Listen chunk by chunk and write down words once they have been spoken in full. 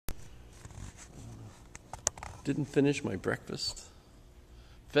Didn't finish my breakfast.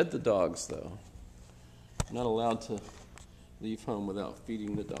 Fed the dogs, though. Not allowed to leave home without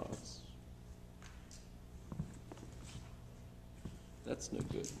feeding the dogs. That's no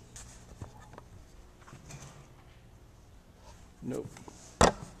good. Nope.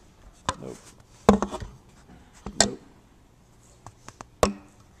 Nope. Nope.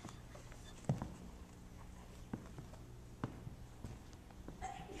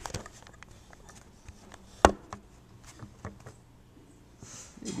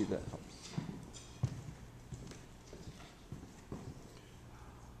 Maybe that helps.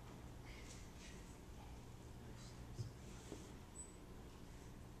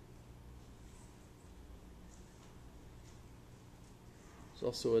 It's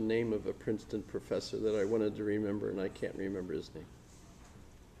also a name of a Princeton professor that I wanted to remember, and I can't remember his name.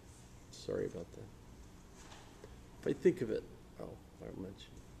 Sorry about that. If I think of it, I'll mention.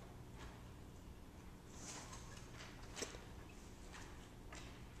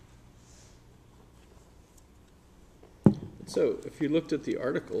 So, if you looked at the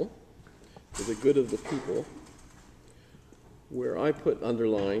article, for the good of the people, where I put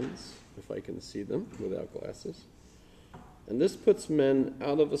underlines, if I can see them without glasses, and this puts men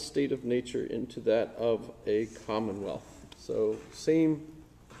out of a state of nature into that of a commonwealth. So, same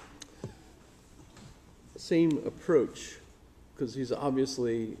approach, because he's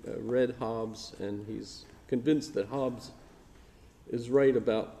obviously read Hobbes, and he's convinced that Hobbes is right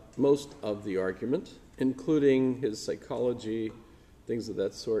about most of the argument, including his psychology, things of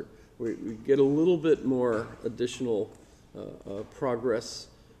that sort. We get a little bit more additional progress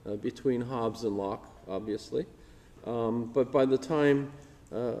between Hobbes and Locke, obviously. But by the time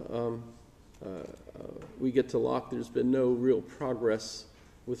we get to Locke, there's been no real progress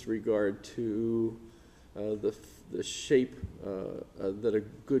with regard to the shape that a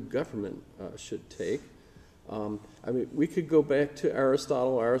good government should take. We could go back to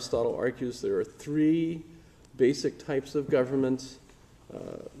Aristotle. Aristotle argues there are three basic types of government.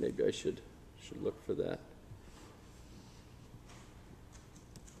 Maybe I should look for that.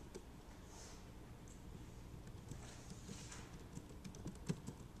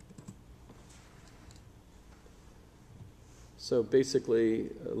 So basically,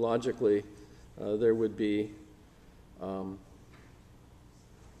 logically, there would be the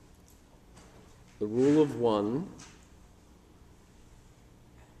rule of one.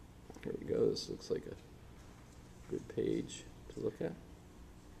 Here we go. This looks like a good page to look at.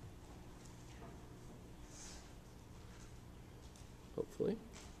 Hopefully.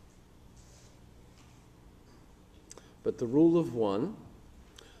 But the rule of one,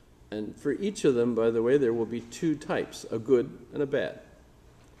 and for each of them, by the way, there will be two types, a good and a bad.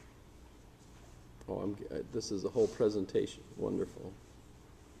 Oh, this is the whole presentation. Wonderful.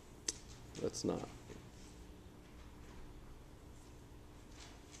 Let's not.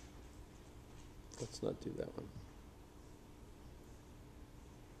 Let's not do that one.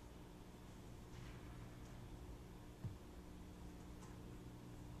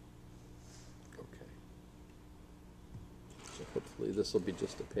 Okay. So hopefully this will be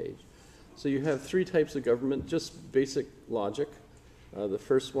just a page. So you have three types of government, just basic logic. The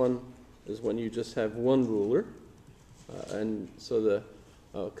first one is when you just have one ruler. And so the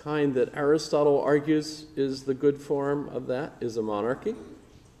kind that Aristotle argues is the good form of that is a monarchy.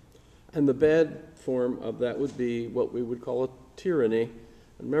 And the bad form of that would be what we would call a tyranny.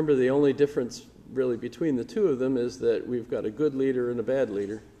 And remember, the only difference really between the two of them is that we've got a good leader and a bad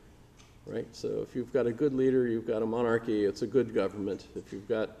leader, right? So if you've got a good leader, you've got a monarchy, it's a good government. If you've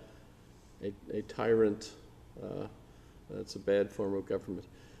got a tyrant, that's a bad form of government.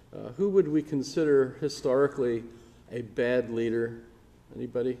 Who would we consider historically a bad leader?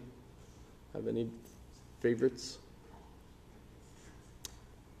 Anybody have any favorites?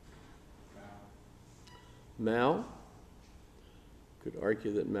 Mao. Could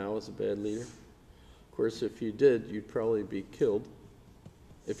argue that Mao is a bad leader. Of course, if you did, you'd probably be killed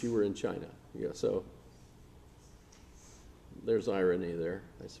if you were in China. Yeah, so there's irony there,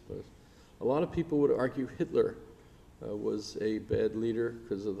 I suppose. A lot of people would argue Hitler was a bad leader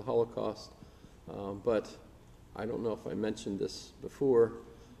because of the Holocaust, but I don't know if I mentioned this before.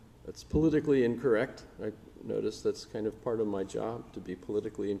 It's politically incorrect. I noticed that's kind of part of my job, to be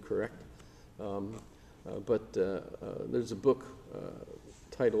politically incorrect. But there's a book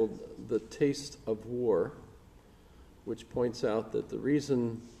titled The Taste of War, which points out that the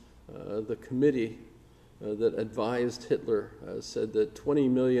reason the committee that advised Hitler said that 20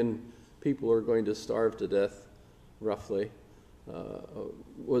 million people are going to starve to death, roughly,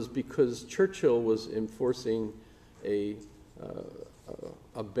 was because Churchill was enforcing a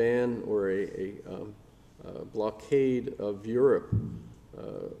ban or a blockade of Europe,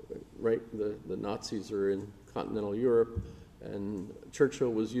 right? The Nazis are in continental Europe, and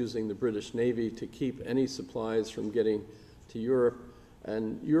Churchill was using the British Navy to keep any supplies from getting to Europe,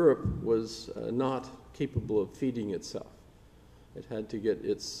 and Europe was not capable of feeding itself. It had to get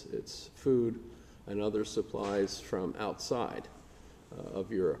its food and other supplies from outside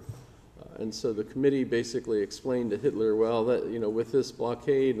of Europe. And so the committee basically explained to Hitler, well, that, with this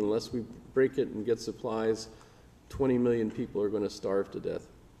blockade, unless we break it and get supplies, 20 million people are going to starve to death.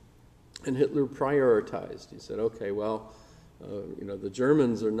 And Hitler prioritized. He said, okay, well, the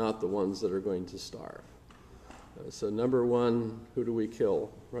Germans are not the ones that are going to starve. So number one, who do we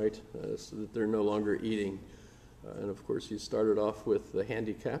kill, right, so that they're no longer eating? And of course, he started off with the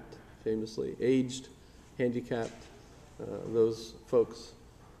handicapped, famously aged, handicapped, those folks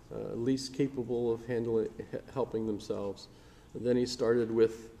least capable of helping themselves. And then he started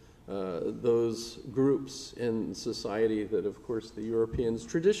with those groups in society that, of course, the Europeans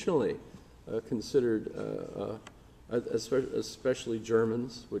traditionally considered, especially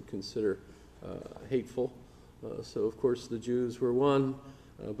Germans, would consider hateful. So, of course, the Jews were one,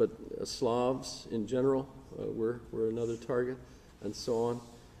 but Slavs in general were another target, and so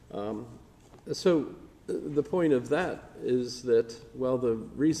on. So the point of that is that, well, the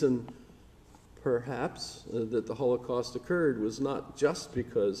reason perhaps that the Holocaust occurred was not just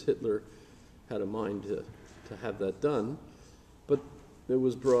because Hitler had a mind to have that done, but it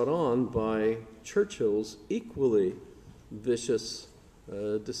was brought on by Churchill's equally vicious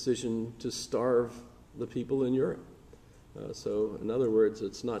decision to starve the people in Europe. So in other words,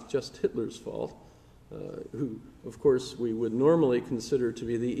 it's not just Hitler's fault, who, of course, we would normally consider to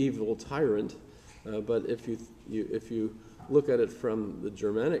be the evil tyrant, but if you look at it from the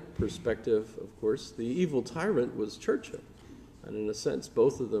Germanic perspective, of course, the evil tyrant was Churchill. And in a sense,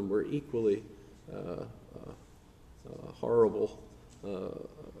 both of them were equally horrible.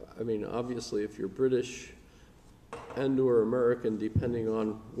 I mean, obviously, if you're British and or American, depending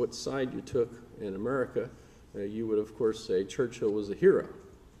on what side you took in America, you would, of course, say Churchill was a hero,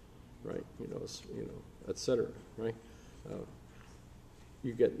 right? Et cetera, right?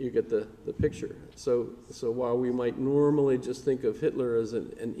 You get the picture. So while we might normally just think of Hitler as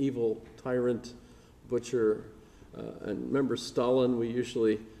an evil tyrant, butcher, and remember Stalin, we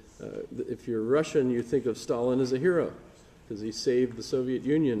usually, if you're Russian, you think of Stalin as a hero because he saved the Soviet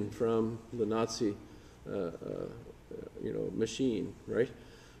Union from the Nazi, machine, right?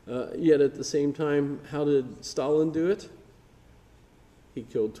 Yet at the same time, how did Stalin do it? He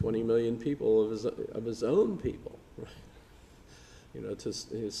killed 20 million people of his own people, right?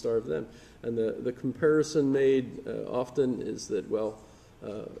 To starve them. And the comparison made often is that, well,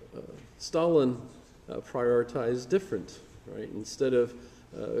 Stalin prioritized different, right? Instead of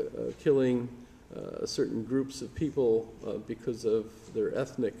killing certain groups of people because of their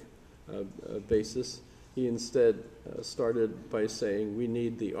ethnic basis, he instead started by saying, we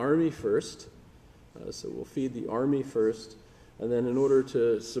need the army first, so we'll feed the army first, and then in order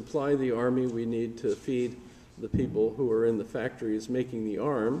to supply the army, we need to feed the people who are in the factories making the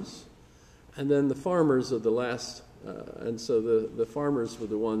arms, and then the farmers are the last, and so the farmers were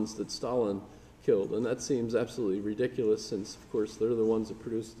the ones that Stalin killed, and that seems absolutely ridiculous since, of course, they're the ones that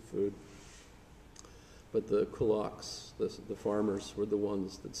produce the food. But the kulaks, the farmers, were the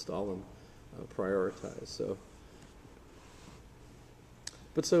ones that Stalin prioritized. So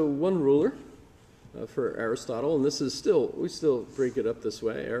one ruler for Aristotle, and we still break it up this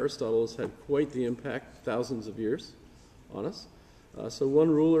way. Aristotle has had quite the impact, thousands of years on us. So one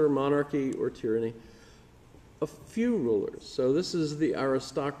ruler, monarchy, or tyranny. A few rulers. So this is the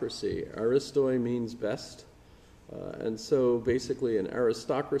aristocracy. Aristoi means best. And so basically an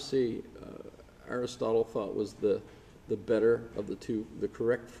aristocracy, Aristotle thought was the better of the two, the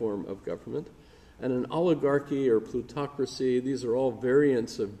correct form of government. And an oligarchy or plutocracy, these are all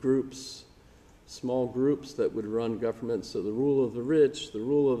variants of groups, small groups that would run government. So the rule of the rich, the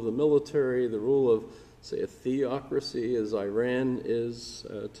rule of the military, the rule of, say, a theocracy as Iran is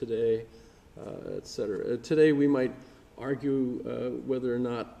today, etc. Today we might argue whether or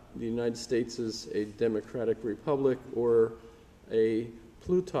not the United States is a democratic republic or a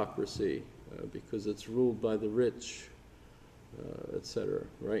plutocracy because it's ruled by the rich, etc.,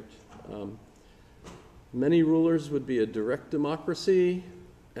 right? Many rulers would be a direct democracy,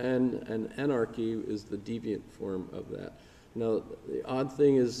 and an anarchy is the deviant form of that. Now, the odd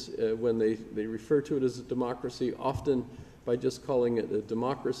thing is when they refer to it as a democracy, often by just calling it a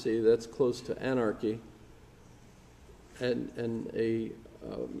democracy, that's close to anarchy. And a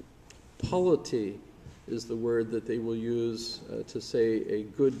polity is the word that they will use to say a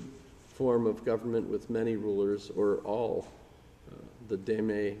good form of government with many rulers, or all, the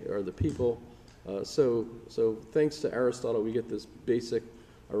deme, or the people. So thanks to Aristotle, we get this basic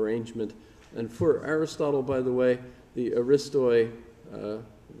arrangement. And for Aristotle, by the way, the aristoi,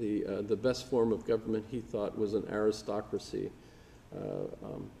 the best form of government, he thought was an aristocracy.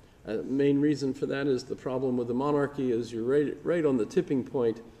 Main reason for that is the problem with the monarchy is you're right on the tipping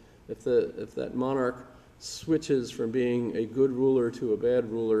point. If that monarch switches from being a good ruler to a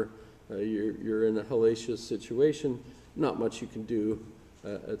bad ruler, you're in a hellacious situation. Not much you can do,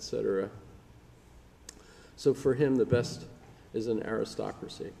 etc. So for him, the best is an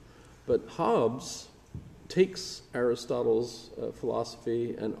aristocracy. But Hobbes takes Aristotle's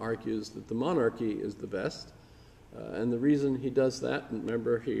philosophy and argues that the monarchy is the best. And the reason he does that, and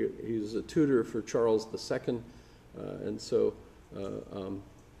remember, he's a tutor for Charles II, and so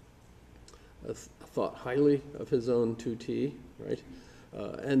thought highly of his own tutee, right?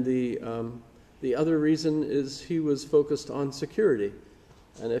 And the other reason is he was focused on security.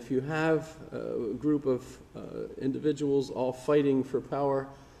 And if you have a group of individuals all fighting for power,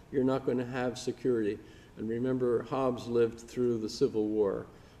 you're not going to have security. And remember, Hobbes lived through the Civil War,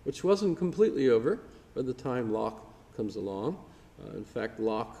 which wasn't completely over by the time Locke comes along. In fact,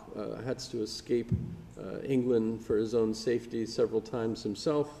 Locke has to escape England for his own safety several times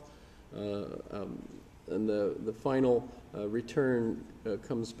himself. And the final return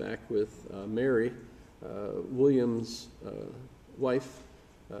comes back with Mary, William's wife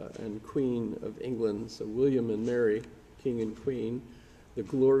and Queen of England. So William and Mary, King and Queen, the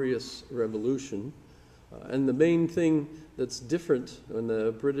Glorious Revolution. And the main thing that's different when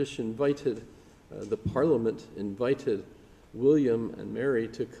the British invited, the Parliament invited William and Mary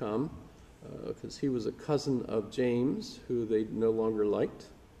to come, because he was a cousin of James, who they no longer liked.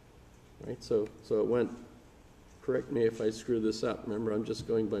 Right? So it went, correct me if I screw this up, remember I'm just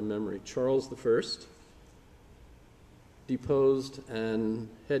going by memory. Charles I, deposed and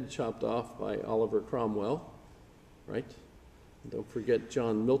head chopped off by Oliver Cromwell, right? And don't forget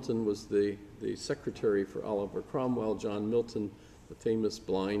John Milton was the secretary for Oliver Cromwell. John Milton, the famous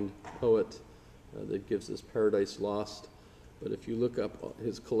blind poet that gives us Paradise Lost. But if you look up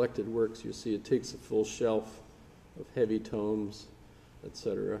his collected works, you see it takes a full shelf of heavy tomes,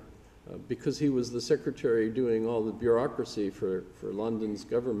 etc. Because he was the secretary doing all the bureaucracy for London's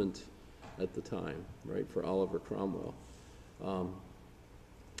government at the time, right, for Oliver Cromwell.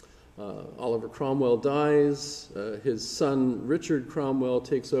 Oliver Cromwell dies. His son, Richard Cromwell,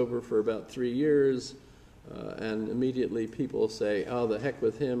 takes over for about 3 years. And immediately people say, oh, the heck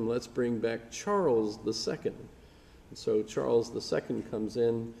with him, let's bring back Charles II. And so Charles II comes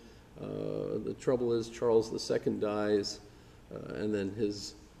in. The trouble is Charles II dies, and then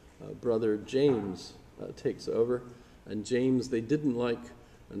his brother James takes over. And James they didn't like,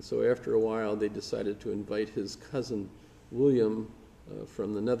 and so after a while they decided to invite his cousin William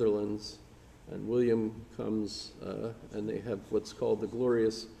from the Netherlands. And William comes, and they have what's called the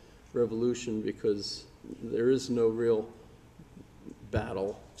Glorious Revolution, because there is no real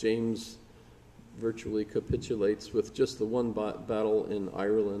battle. James virtually capitulates with just the one battle in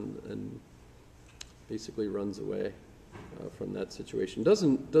Ireland and basically runs away from that situation.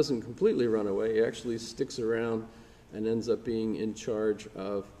 Doesn't completely run away. He actually sticks around and ends up being in charge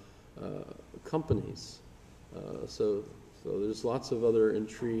of companies. So there's lots of other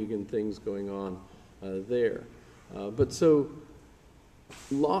intrigue and things going on there. But so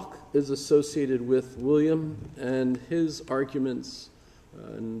Locke is associated with William, and his arguments,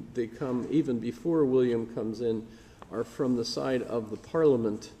 and they come even before William comes in, are from the side of the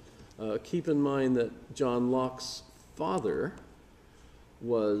Parliament. Keep in mind that John Locke's father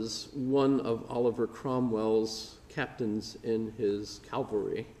was one of Oliver Cromwell's captains in his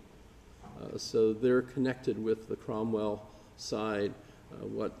cavalry. So they're connected with the Cromwell side,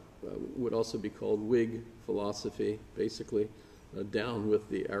 what would also be called Whig philosophy, basically. Down with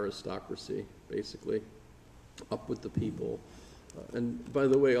the aristocracy, basically, up with the people. And by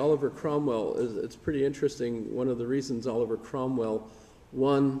the way, Oliver Cromwell, it's pretty interesting. One of the reasons Oliver Cromwell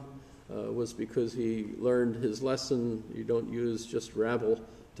won was because he learned his lesson. You don't use just rabble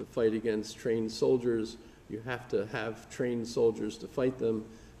to fight against trained soldiers. You have to have trained soldiers to fight them.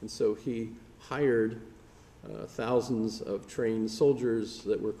 And so he hired thousands of trained soldiers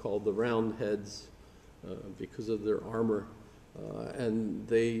that were called the Roundheads because of their armor. And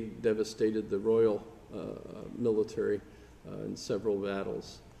they devastated the royal military in several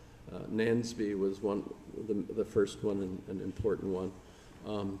battles. Nansby was the first one, and an important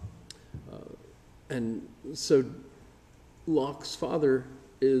one. And so Locke's father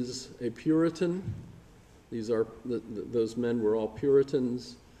is a Puritan. Those men were all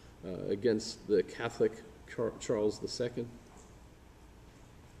Puritans. against the Catholic Charles II.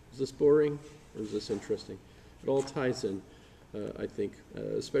 Is this boring or is this interesting? It all ties in, I think,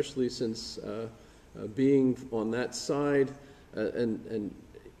 especially since being on that side, and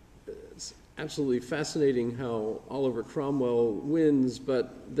it's absolutely fascinating how Oliver Cromwell wins,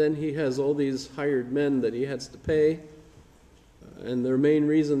 but then he has all these hired men that he has to pay, and their main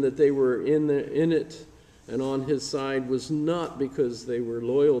reason that they were in it and on his side was not because they were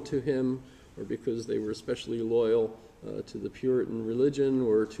loyal to him or because they were especially loyal to the Puritan religion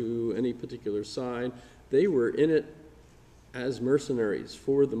or to any particular side. They were in it as mercenaries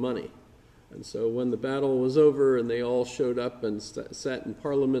for the money. And so when the battle was over and they all showed up and sat in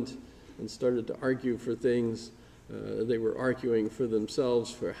Parliament and started to argue for things, they were arguing for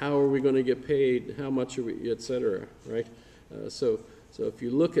themselves for how are we going to get paid, how much are we, etc., right? So if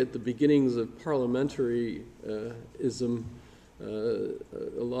you look at the beginnings of parliamentaryism, a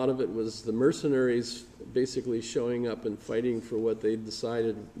lot of it was the mercenaries basically showing up and fighting for what they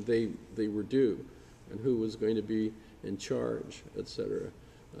decided they were due and who was going to be in charge, etc.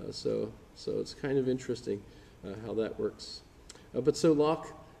 So it's kind of interesting how that works. But so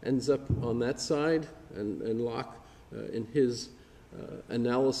Locke ends up on that side, and Locke, in his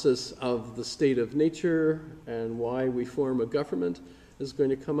analysis of the state of nature and why we form a government, is going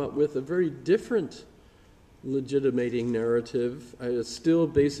to come up with a very different legitimating narrative. It's still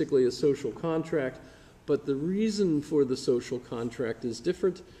basically a social contract, but the reason for the social contract is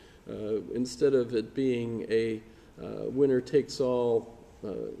different. Instead of it being a winner takes all,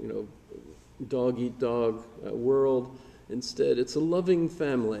 dog eat dog world, instead it's a loving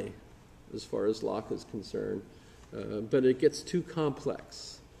family as far as Locke is concerned. But it gets too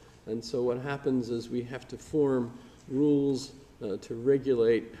complex. And so what happens is we have to form rules to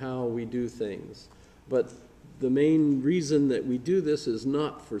regulate how we do things. But the main reason that we do this is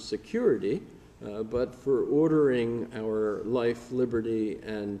not for security, but for ordering our life, liberty,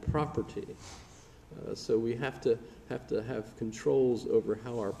 and property. So we have to have controls over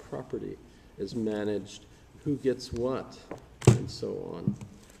how our property is managed, who gets what, and so on.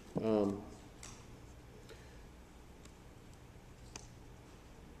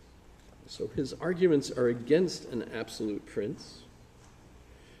 So his arguments are against an absolute prince,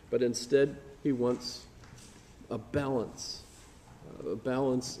 but instead he wants a balance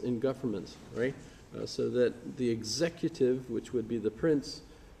in government, right? So that the executive, which would be the prince,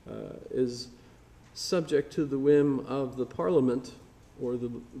 is subject to the whim of the parliament or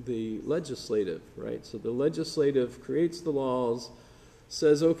the legislative, right? So the legislative creates the laws,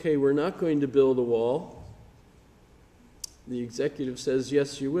 says, okay, we're not going to build a wall. The executive says,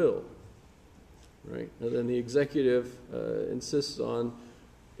 yes, you will. Right? And then the executive insists on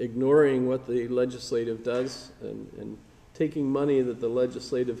ignoring what the legislative does and taking money that the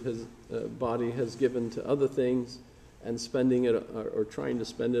legislative body has given to other things and spending it or trying to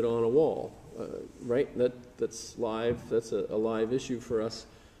spend it on a wall. Right? That's live. That's a live issue for us.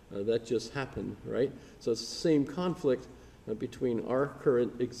 That just happened. Right? So it's the same conflict between our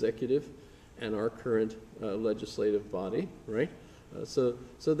current executive and our current legislative body. Right? So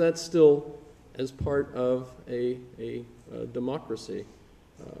that's still as part of a democracy.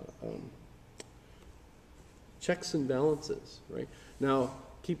 Checks and balances, right? Now,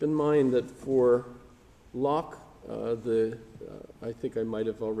 keep in mind that for Locke, I think I might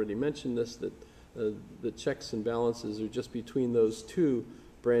have already mentioned this, that the checks and balances are just between those two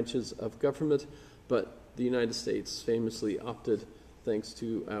branches of government, but the United States famously opted, thanks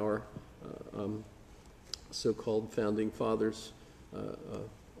to our so-called founding fathers,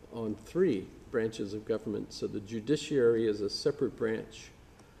 on three branches of government. So the judiciary is a separate branch,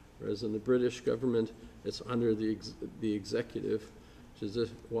 whereas in the British government, it's under the executive, which is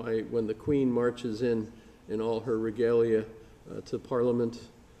why when the Queen marches in all her regalia to Parliament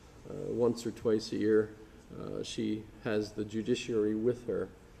once or twice a year, she has the judiciary with her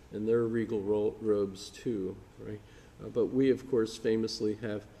in their regal robes too, right? But we, of course, famously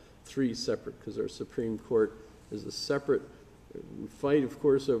have three separate, because our Supreme Court is a separate. We fight, of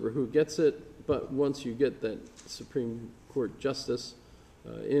course, over who gets it, but once you get that Supreme Court justice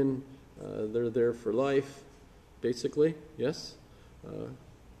they're there for life, basically, yes?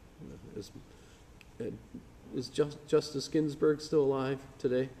 Is Justice Ginsburg still alive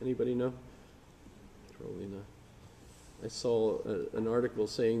today? Anybody know? Probably not. I saw an article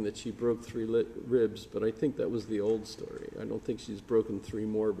saying that she broke 3 ribs, but I think that was the old story. I don't think she's broken 3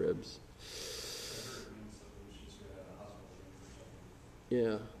 more ribs.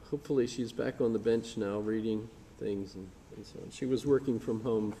 Yeah, hopefully she's back on the bench now reading things and so on. She was working from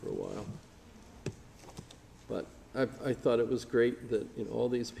home for a while. But I thought it was great that all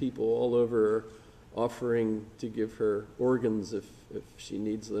these people all over are offering to give her organs if she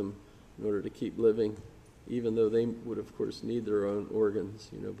needs them in order to keep living, even though they would, of course, need their own organs,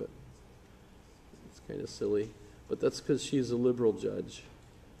 but it's kind of silly. But that's because she's a liberal judge.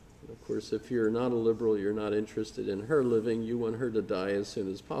 And of course, if you're not a liberal, you're not interested in her living. You want her to die as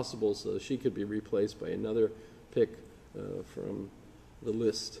soon as possible so she could be replaced by another pick from the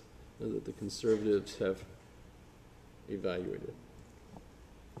list that the conservatives have evaluated.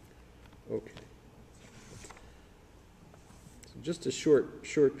 Okay. So just a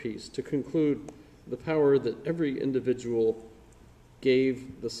short piece to conclude the power that every individual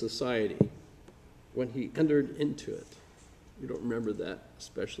gave the society when he entered into it. You don't remember that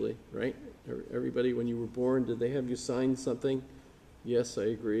especially, right? Everybody, when you were born, did they have you sign something? Yes, I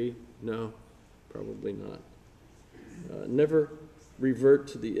agree. No, probably not. Never revert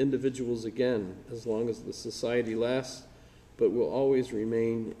to the individuals again as long as the society lasts, but will always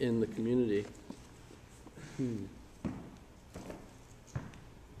remain in the community.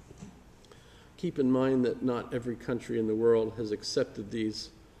 Keep in mind that not every country in the world has accepted these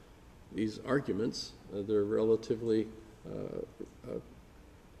arguments. They're relatively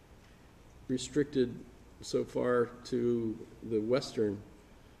restricted so far to the Western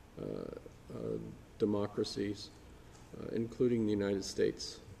democracies, including the United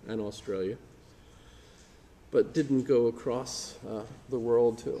States and Australia, but didn't go across the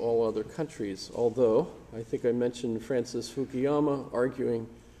world to all other countries, although I think I mentioned Francis Fukuyama arguing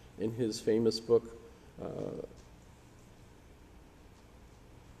in his famous book,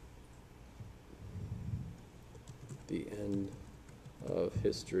 The End of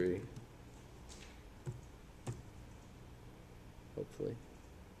History, hopefully.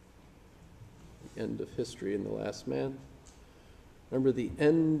 The End of History and the Last Man. Remember, the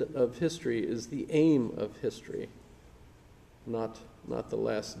end of history is the aim of history, not the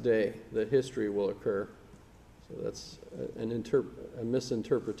last day that history will occur. So that's a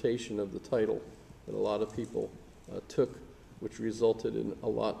misinterpretation of the title that a lot of people took, which resulted in a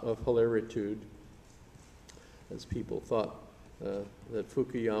lot of hilaritude, as people thought that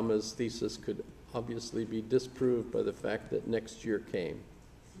Fukuyama's thesis could obviously be disproved by the fact that next year came,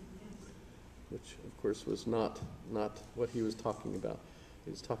 which of course was not what he was talking about.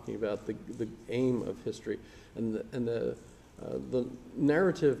 He was talking about the aim of history. And the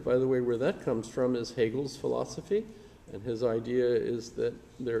narrative, by the way, where that comes from is Hegel's philosophy, and his idea is that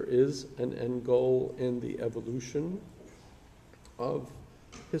there is an end goal in the evolution of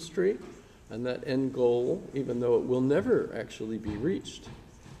history, and that end goal, even though it will never actually be reached,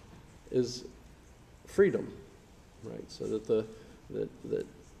 is freedom, right? So that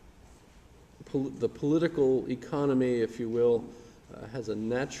the political economy, if you will, has a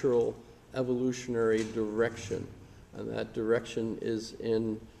natural evolutionary direction, and that direction is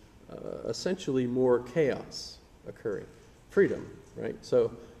in essentially more chaos occurring. Freedom, right?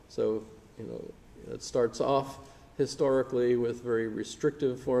 So it starts off historically with very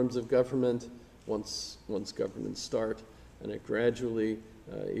restrictive forms of government once governments start, and it gradually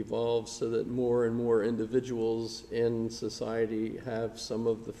evolves so that more and more individuals in society have some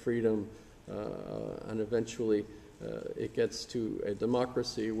of the freedom, and eventually it gets to a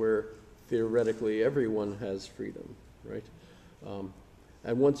democracy where theoretically everyone has freedom, right?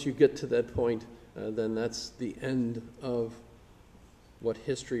 And once you get to that point, then that's the end of what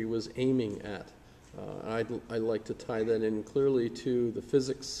history was aiming at. I'd like to tie that in clearly to the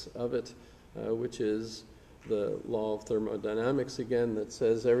physics of it, which is the law of thermodynamics again, that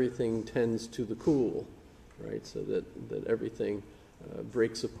says everything tends to the cool, right? So that everything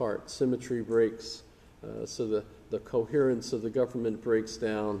breaks apart, symmetry breaks, so the coherence of the government breaks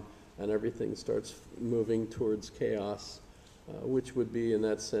down, and everything starts moving towards chaos, which would be, in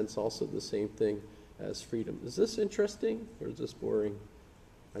that sense, also the same thing as freedom. Is this interesting, or is this boring?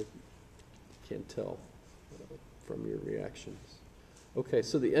 I can't tell from your reactions. Okay,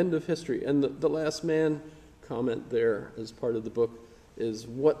 so the end of history. And the last man comment there as part of the book is,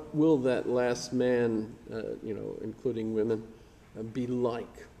 what will that last man, including women, be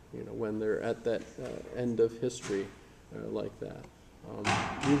like, when they're at that end of history like that?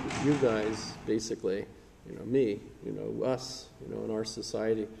 You guys, basically, me, us, in our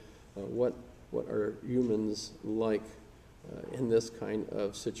society, what are humans like in this kind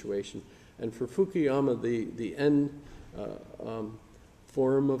of situation? And for Fukuyama, the end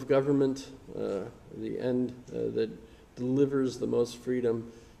form of government, the end that delivers the most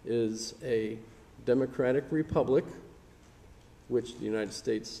freedom, is a democratic republic, which the United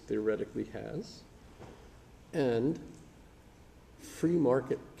States theoretically has, and free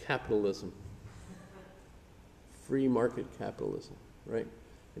market capitalism. free market capitalism, right?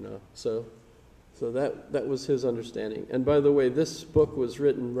 So that was his understanding. And by the way, this book was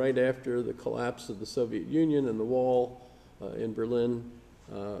written right after the collapse of the Soviet Union and the wall in Berlin.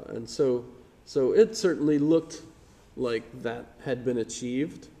 And so it certainly looked like that had been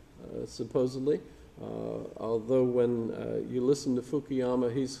achieved, supposedly. Although when you listen to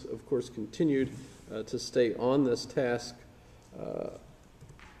Fukuyama, he's, of course, continued to stay on this task.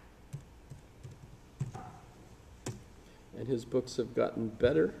 And his books have gotten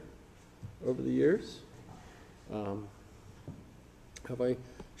better over the years. Have I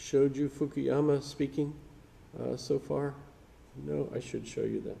showed you Fukuyama speaking so far? No, I should show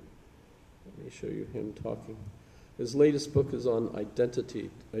you that. Let me show you him talking. His latest book is on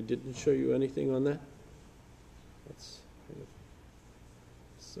identity. I didn't show you anything on that? That's kind of,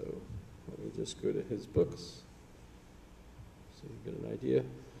 so let me just go to his books so you get an idea.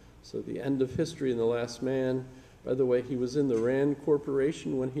 So The End of History and the Last Man. By the way, he was in the Rand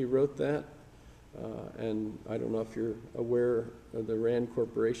Corporation when he wrote that. And I don't know if you're aware, the Rand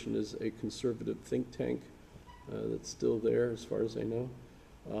Corporation is a conservative think tank that's still there as far as I know.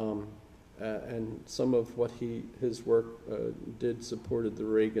 And some of what his work did supported the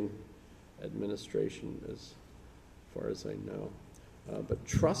Reagan administration as far as I know. But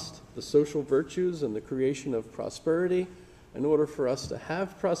trust, the social virtues, and the creation of prosperity. In order for us to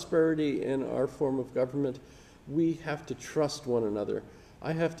have prosperity in our form of government, we have to trust one another.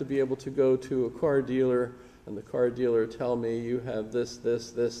 I have to be able to go to a car dealer and the car dealer tell me, you have this.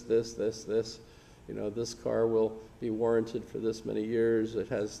 This car will be warranted for this many years. It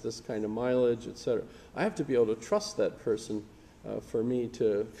has this kind of mileage, etc. I have to be able to trust that person for me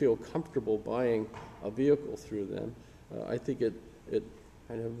to feel comfortable buying a vehicle through them. I think it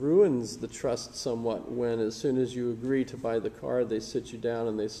kind of ruins the trust somewhat when, as soon as you agree to buy the car, they sit you down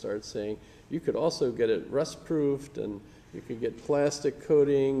and they start saying, you could also get it rust-proofed, and you could get plastic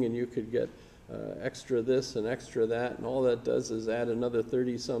coating, and you could get extra this and extra that, and all that does is add another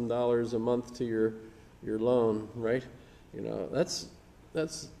 $30-some a month to your loan, right? That's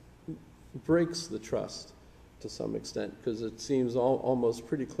breaks the trust to some extent, because it seems almost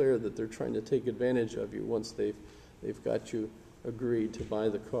pretty clear that they're trying to take advantage of you once they've got you agreed to buy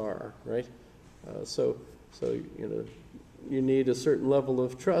the car, right? So you need a certain level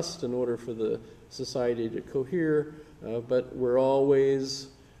of trust in order for the society to cohere, but we're always,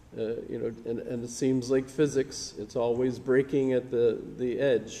 and it seems like physics, it's always breaking at the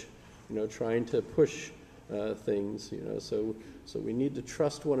edge, trying to push things, so we need to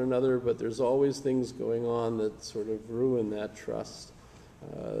trust one another, but there's always things going on that sort of ruin that trust.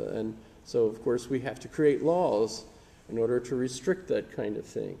 And so, of course, we have to create laws in order to restrict that kind of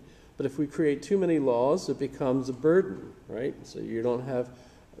thing. But if we create too many laws, it becomes a burden, right? So you don't have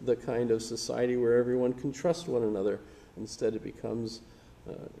the kind of society where everyone can trust one another. Instead, it becomes,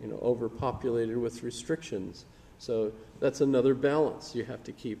 overpopulated with restrictions. So that's another balance you have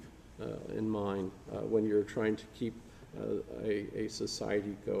to keep in mind when you're trying to keep a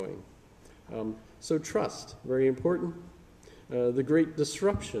society going. So trust, very important. The Great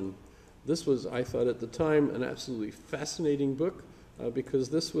Disruption. This was, I thought at the time, an absolutely fascinating book because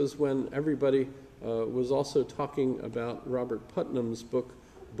this was when everybody was also talking about Robert Putnam's book,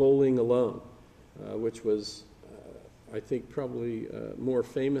 Bowling Alone, which was, I think, probably more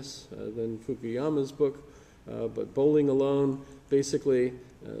famous than Fukuyama's book. But Bowling Alone basically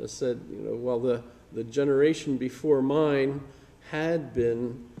said, while the generation before mine had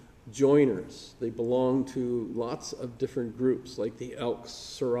been joiners. They belonged to lots of different groups, like the Elks,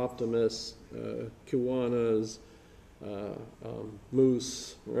 Seroptimus, Kiwanis,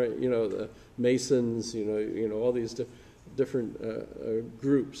 Moose, right? The Masons, all these different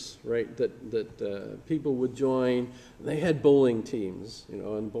groups, right? That people would join. They had bowling teams,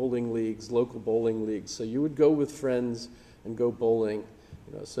 and bowling leagues, local bowling leagues. So you would go with friends and go bowling.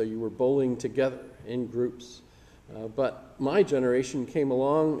 So you were bowling together in groups. But my generation came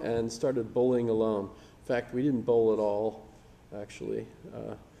along and started bowling alone. In fact, we didn't bowl at all, actually.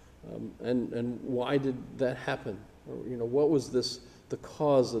 And why did that happen? What was the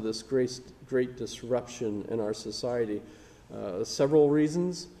cause of this great disruption in our society? Several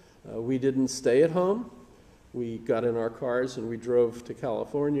reasons. We didn't stay at home. We got in our cars and we drove to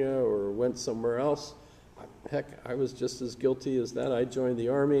California or went somewhere else. Heck, I was just as guilty as that. I joined the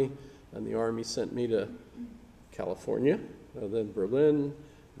Army, and the Army sent me to California, then Berlin,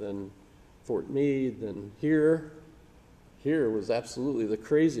 then Fort Meade, then here. Here was absolutely the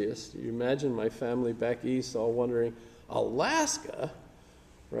craziest. You imagine my family back east all wondering, Alaska,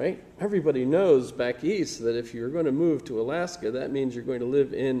 right? Everybody knows back east that if you're going to move to Alaska, that means you're going to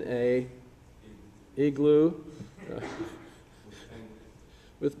live in a igloo,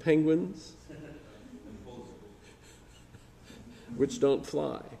 with penguins, which don't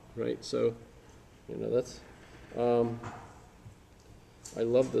fly, right? So, you know, that's, I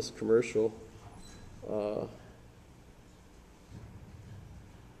love this commercial. I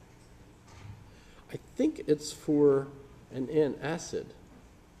think it's for an antacid.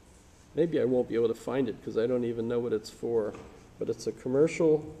 Maybe I won't be able to find it because I don't even know what it's for, but it's a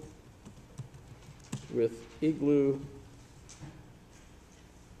commercial with Igloo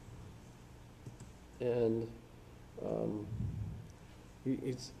and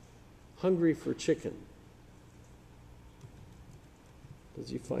he's hungry for chicken. Does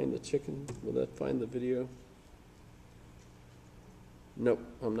he find the chicken? Will that find the video? Nope,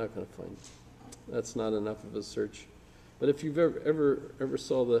 I'm not going to find it. That's not enough of a search. But if you've ever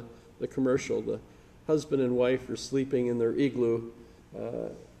saw the commercial, the husband and wife are sleeping in their igloo.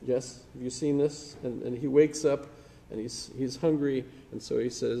 Yes, have you seen this? And he wakes up and he's hungry, and so he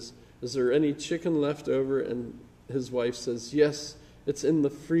says, "Is there any chicken left over?" And his wife says, "Yes, it's in the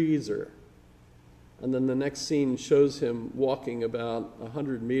freezer." And then the next scene shows him walking about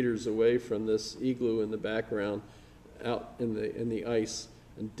 100 meters away from this igloo in the background, out in the ice,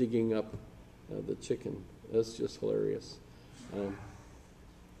 and digging up the chicken. That's just hilarious. I don't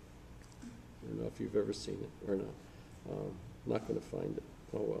know if you've ever seen it or not. I'm not going to find it.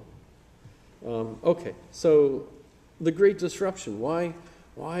 Oh well. Okay, so the Great Disruption. Why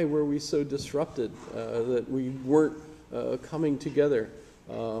were we so disrupted that we weren't coming together?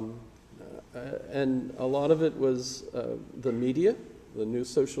 And a lot of it was the media, the new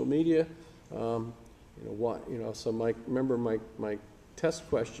social media. So remember my test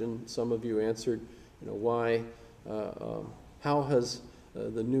question. Some of you answered. Why? How has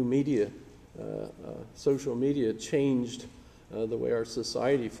the new media, social media, changed the way our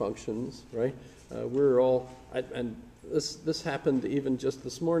society functions? Right? We're all, and this happened even just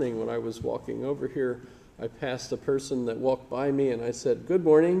this morning when I was walking over here. I passed a person that walked by me, and I said, "Good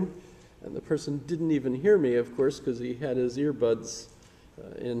morning." And the person didn't even hear me, of course, because he had his earbuds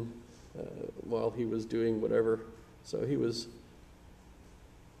in while he was doing whatever. So he was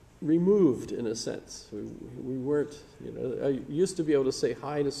removed, in a sense. We weren't, I used to be able to say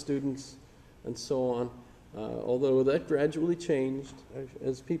hi to students and so on, although that gradually changed.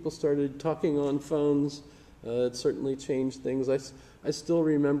 As people started talking on phones, it certainly changed things. I still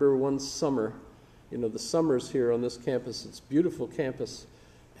remember one summer, the summers here on this campus. It's a beautiful campus.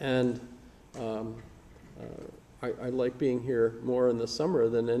 And I like being here more in the summer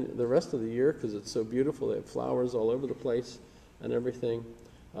than the rest of the year because it's so beautiful. They have flowers all over the place and everything.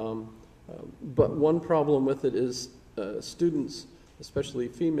 But one problem with it is students, especially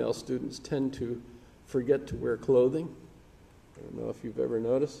female students, tend to forget to wear clothing. I don't know if you've ever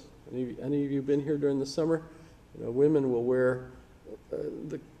noticed. Any of you been here during the summer? Women will wear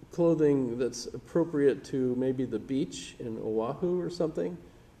the clothing that's appropriate to maybe the beach in Oahu or something.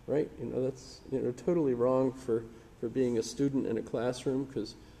 Right? That's totally wrong for being a student in a classroom,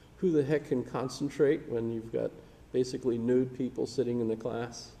 because who the heck can concentrate when you've got basically nude people sitting in the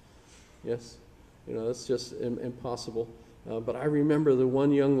class? Yes? That's just impossible. But I remember the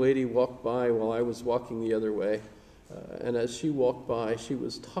one young lady walked by while I was walking the other way, and as she walked by, she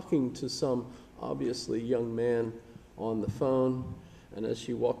was talking to some obviously young man on the phone, and as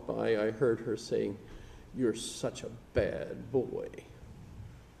she walked by, I heard her saying, "You're such a bad boy."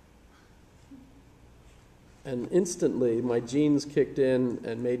 And instantly, my genes kicked in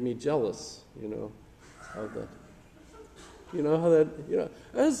and made me jealous, of that. How that,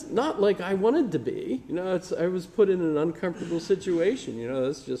 it's not like I wanted to be. I was put in an uncomfortable situation.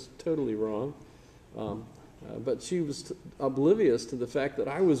 That's just totally wrong. But she was oblivious to the fact that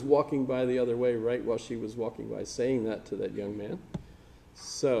I was walking by the other way right while she was walking by, saying that to that young man.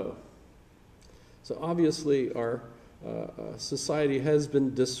 So obviously, our society has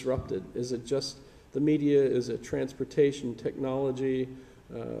been disrupted. Is it just the media? Is it transportation, technology?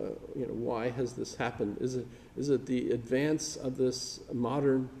 Why has this happened? Is it the advance of this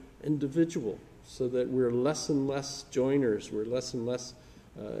modern individual, so that we're less and less joiners, we're less and less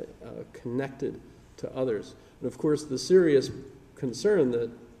connected to others? And of course, the serious concern that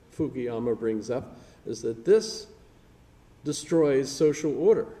Fukuyama brings up is that this destroys social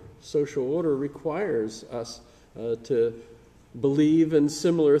order. Social order requires us to believe in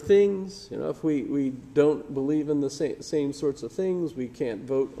similar things. If we don't believe in the same sorts of things, we can't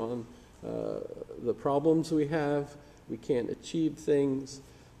vote on the problems we have, we can't achieve things,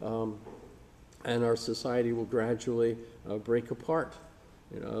 and our society will gradually break apart.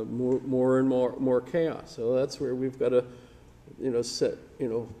 More and more chaos. So that's where we've got to, set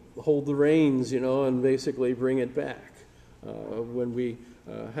hold the reins, and basically bring it back. When we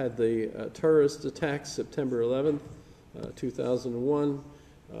had the terrorist attacks, September 11th, 2001,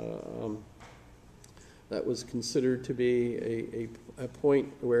 that was considered to be a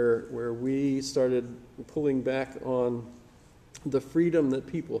point where we started pulling back on the freedom that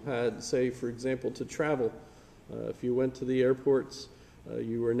people had, say, for example, to travel. If you went to the airports,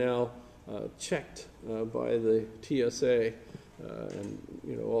 you were now checked by the TSA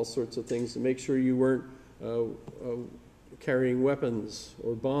and all sorts of things to make sure you weren't carrying weapons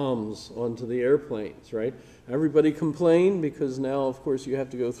or bombs onto the airplanes, right? Everybody complained because now, of course, you have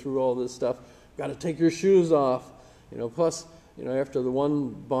to go through all this stuff. Got to take your shoes off, Plus, after the one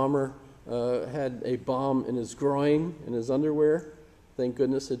bomber had a bomb in his groin, in his underwear, thank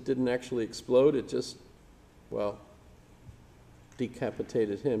goodness it didn't actually explode. It just,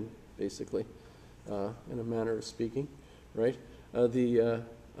 decapitated him, basically, in a manner of speaking, right? It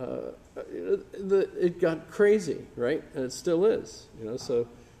got crazy, right? And it still is, So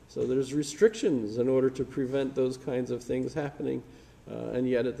there's restrictions in order to prevent those kinds of things happening, and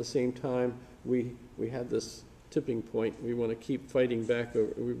yet at the same time, we have this tipping point. We want to keep fighting back.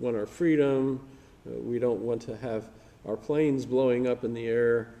 We want our freedom. We don't want to have our planes blowing up in the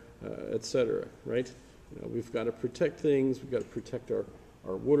air, etc. Right? We've got to protect things. We've got to protect our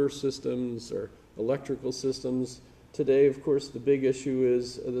water systems, our electrical systems. Today, of course, the big issue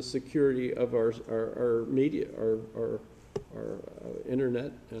is the security of our media, our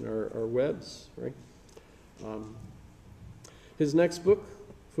internet and our webs. Right? His next book,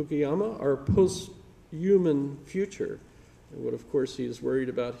 Fukuyama, Our Post-Human Future. And what, of course, he is worried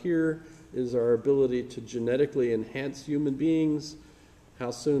about here is our ability to genetically enhance human beings. How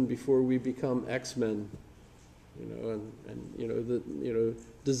soon before we become X-Men?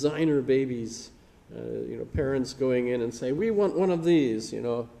 Designer babies. Parents going in and saying, "We want one of these."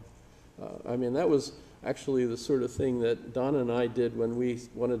 That was actually the sort of thing that Donna and I did when we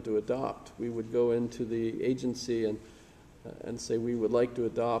wanted to adopt. We would go into the agency and say we would like to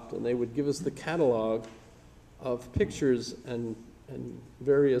adopt, and they would give us the catalog of pictures and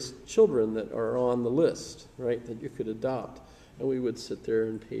various children that are on the list, right, that you could adopt. And we would sit there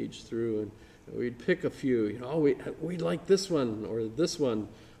and page through, and we'd pick a few. We like this one, or this one,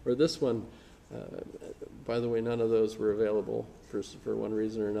 or this one. By the way, none of those were available for one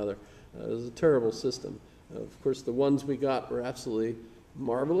reason or another. It was a terrible system. Of course, the ones we got were absolutely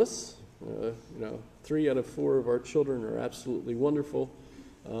marvelous. 3 out of 4 of our children are absolutely wonderful,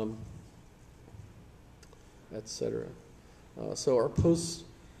 etc. So our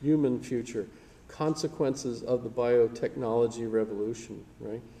post-human future, consequences of the biotechnology revolution,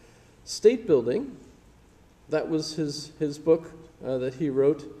 right? State building, that was his book that he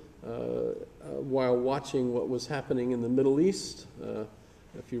wrote while watching what was happening in the Middle East.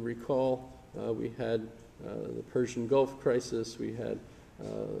 If you recall, we had the Persian Gulf crisis, we had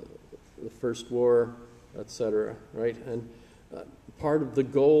the First War, etc., right? And part of the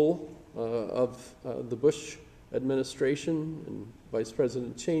goal of the Bush administration and Vice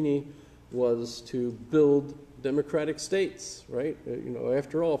President Cheney was to build democratic states, right?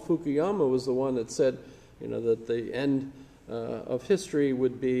 After all, Fukuyama was the one that said, that the end of history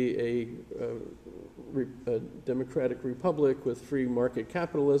would be a democratic republic with free market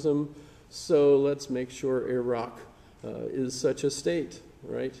capitalism. So let's make sure Iraq is such a state,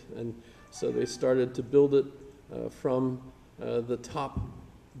 right? And so they started to build it from the top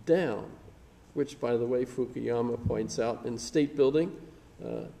down, which, by the way, Fukuyama points out in state building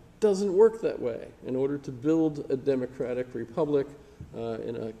doesn't work that way. In order to build a democratic republic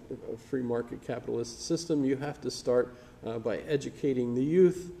in a free market capitalist system, you have to start by educating the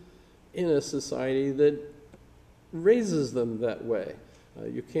youth in a society that raises them that way.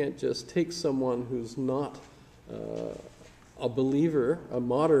 You can't just take someone who's not a believer,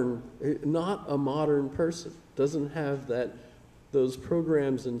 not a modern person, doesn't have those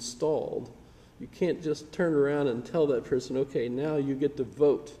programs installed. You can't just turn around and tell that person, okay, now you get to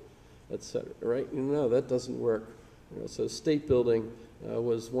vote, etc. Right? No, that doesn't work. So state building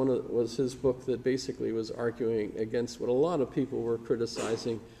was his book that basically was arguing against what a lot of people were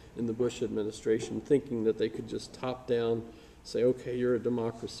criticizing in the Bush administration, thinking that they could just top down say, okay, you're a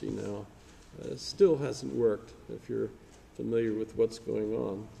democracy now. It still hasn't worked if you're familiar with what's going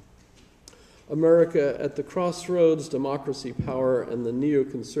on. America at the Crossroads, Democracy, Power, and the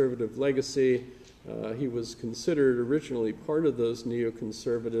Neoconservative Legacy. He was considered originally part of those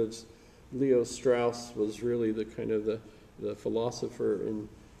neoconservatives. Leo Strauss was really the kind of the philosopher and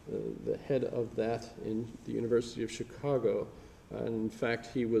the head of that in the University of Chicago. And in fact,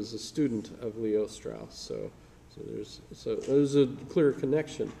 he was a student of Leo Strauss. So there's a clear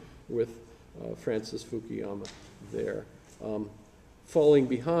connection with Francis Fukuyama there. Falling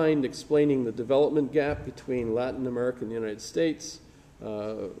behind, explaining the development gap between Latin America and the United States.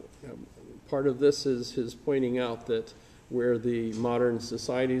 Part of this is his pointing out that where the modern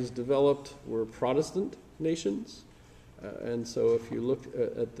societies developed were Protestant nations. And so if you look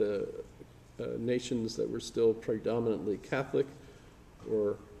at the nations that were still predominantly Catholic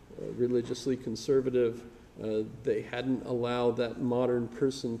or religiously conservative, they hadn't allowed that modern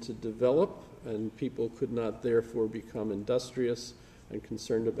person to develop, and people could not therefore become industrious and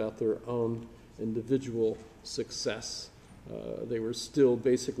concerned about their own individual success. They were still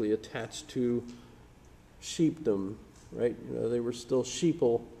basically attached to sheepdom, right? They were still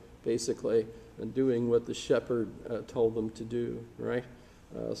sheeple, basically, and doing what the shepherd told them to do, right?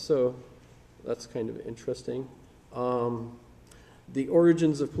 So that's kind of interesting. The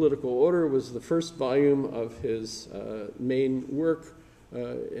Origins of Political Order was the first volume of his main work.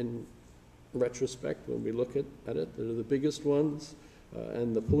 In retrospect, when we look at it, they're the biggest ones.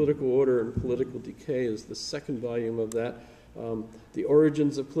 And the Political Order and Political Decay is the second volume of that. The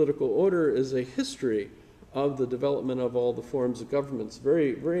Origins of Political Order is a history of the development of all the forms of governments,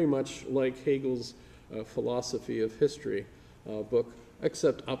 very, very much like Hegel's Philosophy of History book,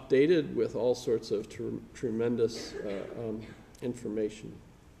 except updated with all sorts of tremendous information.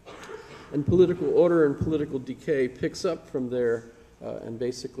 And Political Order and Political Decay picks up from there and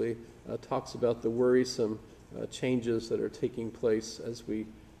basically talks about the worrisome changes that are taking place as we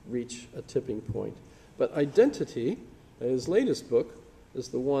reach a tipping point. But Identity, his latest book, is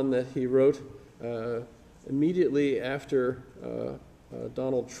the one that he wrote immediately after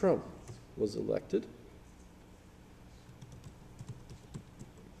Donald Trump was elected.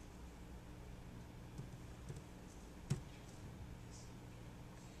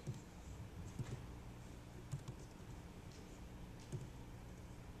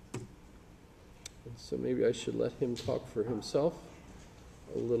 So maybe I should let him talk for himself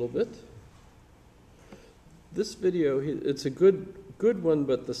a little bit. This video, it's a good one,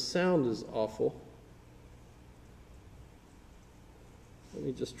 but the sound is awful. Let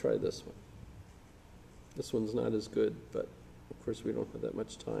me just try this one. This one's not as good, but of course we don't have that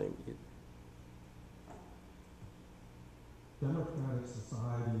much time. Democratic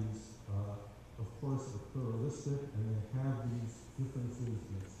societies, of course, are pluralistic, and they have these differences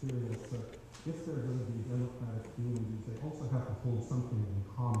in experience, but if they're going to be democratic communities, they also have to hold something in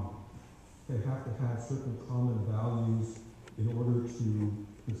common. They have to have certain common values in order to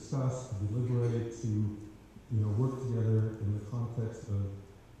discuss, to deliberate, to work together in the context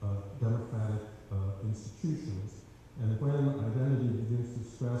of democratic institutions. And when identity begins to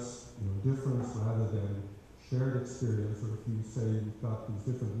stress difference rather than shared experience, or if you say you've got these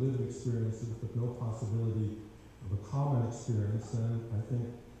different lived experiences but no possibility of a common experience, then I think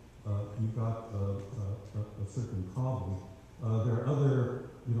you've got a certain problem. There are other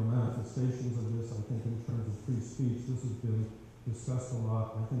manifestations of this. I think in terms of free speech, this has been discussed a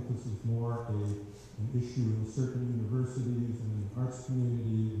lot. I think this is more an issue in certain universities and in the arts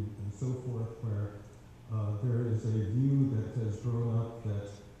community and so forth, where there is a view that has grown up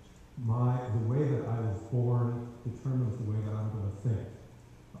that the way that I was born determines the way that I'm going to think.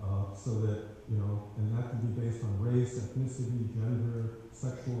 So that, and that can be based on race, ethnicity, gender,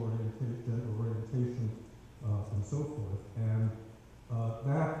 sexual orientation, and so forth. And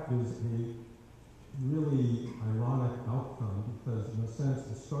that is a really ironic outcome because, in a sense,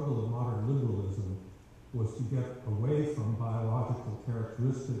 the struggle of modern liberalism was to get away from biological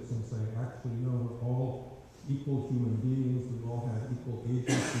characteristics and say, actually, no, we're all equal human beings, we all have equal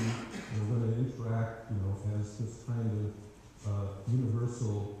agency, and we're going to interact, as this kind of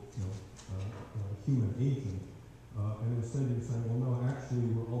universal, human agent. And instead you're saying, well, no, actually,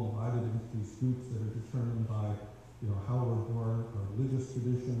 we're all divided into these groups that are determined by, how we're born, our religious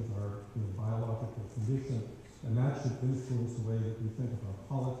traditions, our biological condition, and that should influence the way that we think about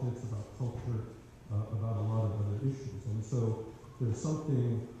politics, about culture, about a lot of other issues. And so there's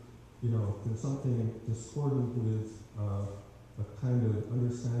something discordant with a kind of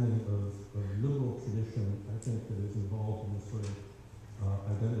understanding of liberal tradition, I think, that is involved in this sort of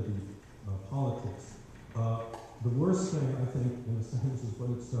identity politics. The worst thing, I think, in a sense, is what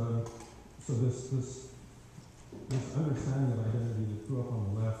it's done. So this understanding of identity that grew up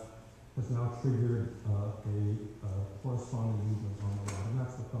on the left has now triggered a corresponding movement on the right, and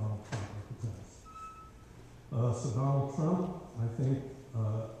that's what Donald Trump represents. So Donald Trump, I think,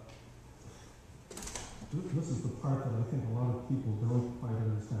 this is the part that I think a lot of people don't quite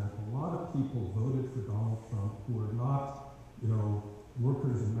understand. A lot of people voted for Donald Trump who are not,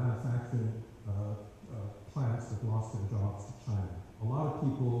 workers in manufacturing plants that lost their jobs to China. A lot of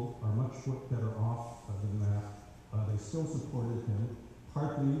people are much better off than that. They still supported him.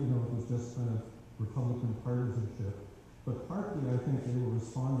 Partly, it was just kind of Republican partisanship, but partly I think they were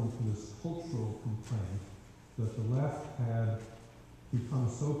responding to this cultural complaint that the left had become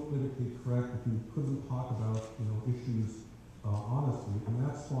so politically correct that you couldn't talk about issues honestly, and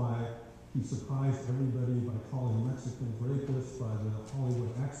that's why he surprised everybody by calling Mexicans rapists, by the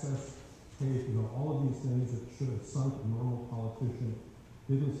Hollywood access tape, all of these things that should have sunk a normal politician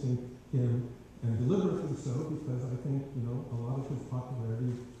didn't sink him, and deliberately so, because I think a lot of his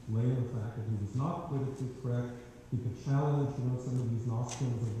popularity lay in the fact that he was not politically correct. He could challenge some of these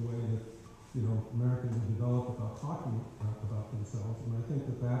nostrums of the way that Americans have developed about talking about themselves, and I think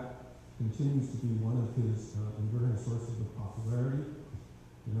that continues to be one of his enduring sources of popularity.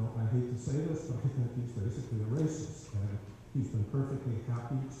 I hate to say this, but I think he's basically a racist, and he's been perfectly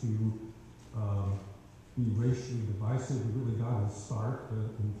happy to be racially divisive. He really got his start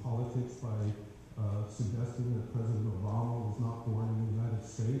in politics by suggesting that President Obama was not born in the United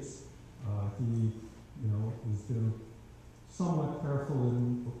States. He, has been somewhat careful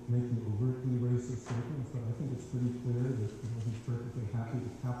in making overtly racist statements, but I think it's pretty clear that he's perfectly happy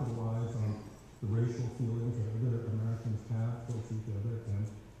to capitalize on the racial feelings that other Americans have towards each other, and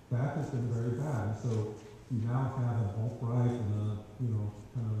that has been very bad. So you now have an alt-right and a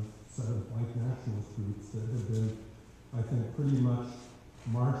kind of set of white nationalist groups that have been, I think, pretty much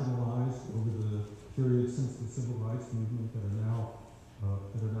marginalized over the period since the civil rights movement that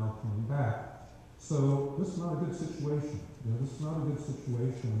are now coming back. So this is not a good situation. This is not a good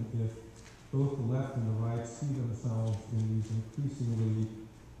situation if both the left and the right see themselves in these increasingly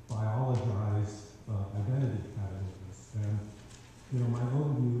biologized identity categories. And my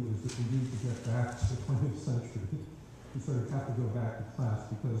own view is that we need to get back to the 20th century. We sort of have to go back to class,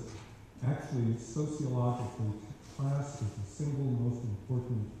 because actually, sociologically, class is the single most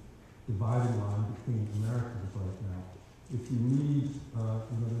important dividing line between Americans right now. If you read,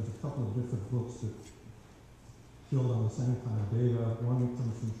 there's a couple of different books that build on the same kind of data. One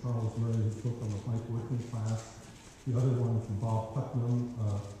comes from Charles Murray, his book on the white working class. The other one from Bob Putnam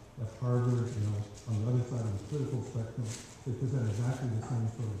at Harvard, on the other side of the political spectrum. They present exactly the same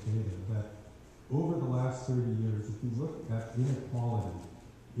sort of data, that over the last 30 years, if you look at inequality,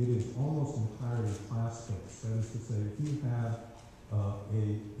 it is almost entirely class-based. That is to say, if you have a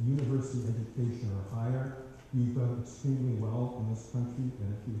university education or higher, you've done extremely well in this country, and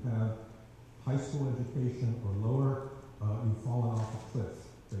if you have high school education or lower, you've fallen off a cliff,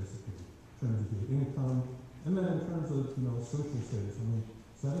 basically, in terms of your income, and then in terms of social status.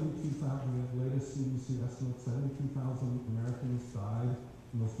 72,000, the latest CDC estimate, 72,000 Americans died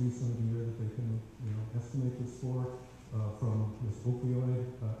the most recent year that they can estimate this for from this opioid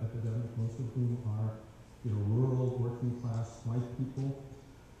epidemic, most of whom are rural, working class white people.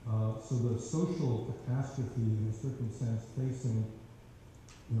 So the social catastrophe, in a certain sense, facing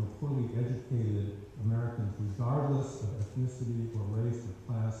poorly educated Americans, regardless of ethnicity or race or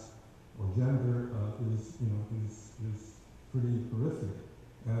class or gender, is pretty horrific.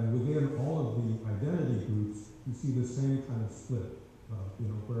 And within all of the identity groups, you see the same kind of split,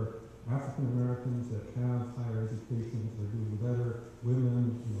 where African Americans that have higher educations are doing better,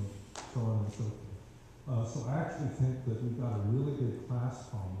 women, so on and so forth. So I actually think that we've got a really big class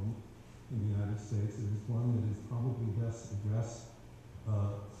problem in the United States. It is one that is probably best addressed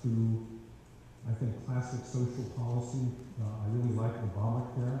through, I think, classic social policy. I really like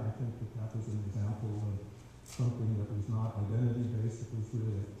Obamacare. I think that was an example of something that was not identity-based. It was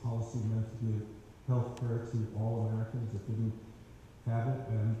really a policy meant to give health care to all Americans that didn't have it.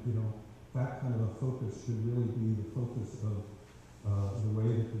 And, that kind of a focus should really be the focus of the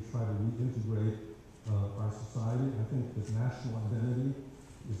way that we try to reintegrate our society. I think that national identity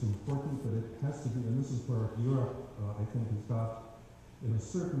is important, but it has to be, and this is where Europe, I think, has got, in a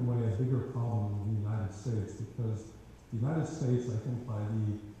certain way, a bigger problem than the United States, because the United States, I think, by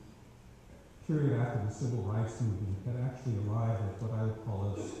the period after the civil rights movement, had actually arrived at what I would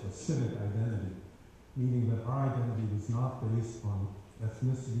call a civic identity, meaning that our identity was not based on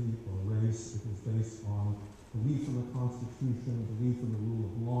ethnicity or race. It was based on belief in the Constitution, belief in the rule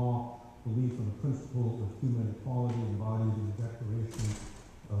of law, belief in the principle of human equality embodied in the Declaration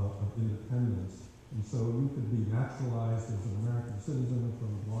of Independence. And so you could be naturalized as an American citizen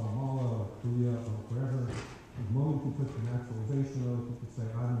from Guatemala or Korea or wherever. The moment you took the naturalization oath, you could say,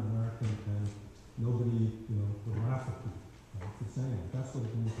 I'm an American, and nobody would laugh at you for saying it. That's what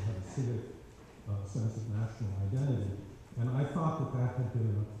it means to have a civic sense of national identity. And I thought that that had been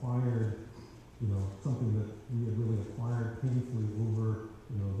an acquired, something that we had really acquired painfully over,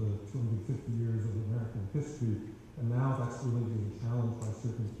 the 250 years of American history.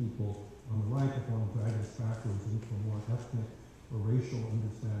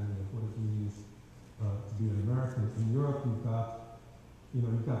 American. In Europe,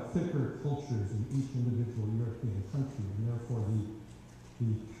 you've got thicker cultures in each individual European country, and therefore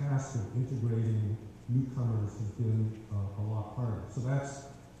the task of integrating newcomers has been a lot harder. So that's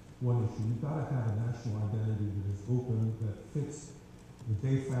one issue. You've got to have a national identity that is open, that fits the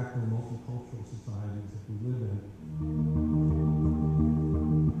de facto multicultural societies that we live in.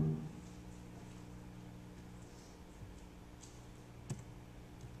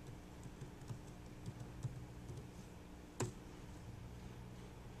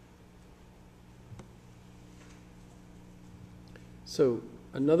 So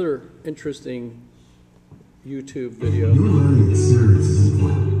another interesting YouTube video. Your learning experience is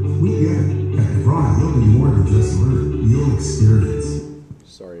important. We get it. At DeVry, you'll be more than just learning. You'll experience.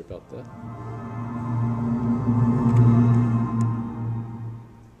 Sorry about that.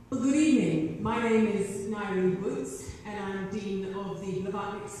 Well, good evening. My name is Nairi Woods, and I'm Dean of the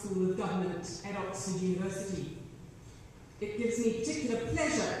Blavatnik School of Government at Oxford University. It gives me particular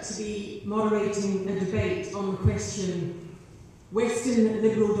pleasure to be moderating a debate on the question, Western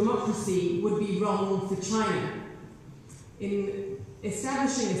liberal democracy would be wrong for China. In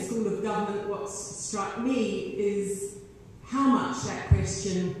establishing a school of government, what's struck me is how much that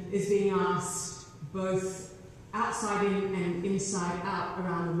question is being asked both outside in and inside out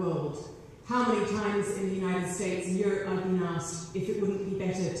around the world. How many times in the United States and Europe I've been asked if it wouldn't be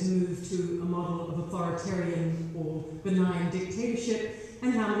better to move to a model of authoritarian or benign dictatorship,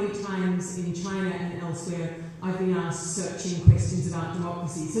 and how many times in China and elsewhere I've been asked searching questions about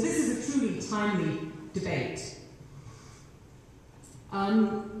democracy. So this is a truly timely debate.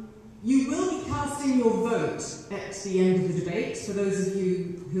 You will be casting your vote at the end of the debate. For those of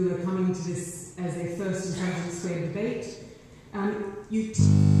you who are coming to this as a first and second square debate, you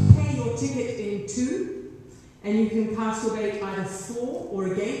pay your ticket in two, and you can cast your vote either for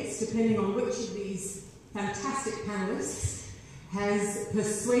or against, depending on which of these fantastic panelists has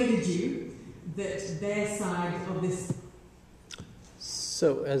persuaded you that their side of this.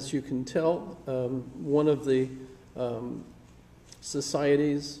 So as you can tell, one of the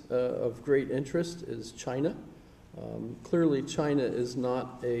societies of great interest is China. Clearly China is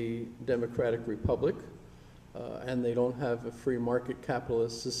not a democratic republic, and they don't have a free market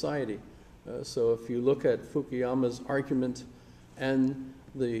capitalist society. So if you look at Fukuyama's argument and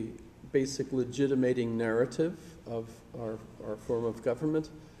the basic legitimating narrative of our form of government,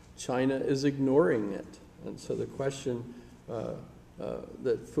 China is ignoring it. And so the question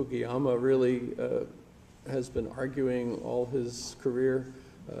that Fukuyama really has been arguing all his career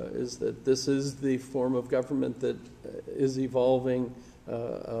is that this is the form of government that is evolving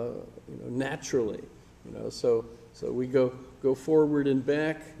naturally. So we go forward and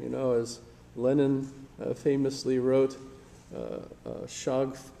back, as Lenin famously wrote,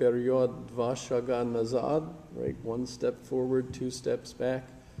 Shag period dva shaga nazad, right? One step forward, two steps back.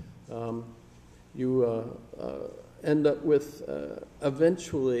 You end up with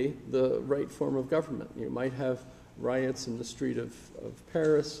eventually the right form of government. You might have riots in the street of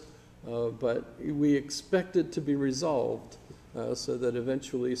Paris, but we expect it to be resolved so that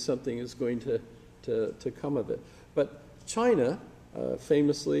eventually something is going to come of it. But China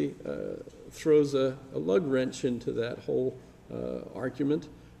famously throws a lug wrench into that whole argument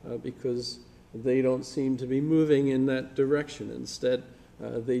because they don't seem to be moving in that direction. Instead,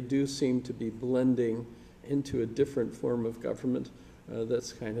 they do seem to be blending into a different form of government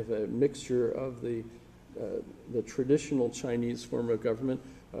that's kind of a mixture of the traditional Chinese form of government.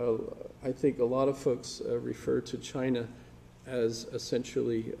 I think a lot of folks refer to China as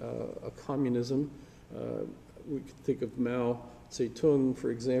essentially a communism. We can think of Mao Zedong,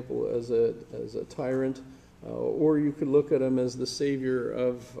 for example, as a tyrant, or you could look at him as the savior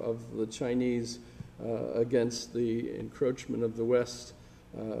of the Chinese against the encroachment of the West.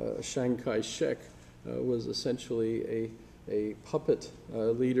 Chiang Kai-shek was essentially a puppet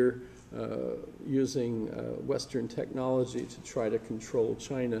leader using Western technology to try to control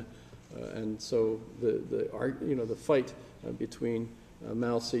China, and so the fight between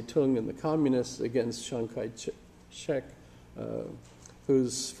Mao Zedong and the communists against Chiang Kai-shek,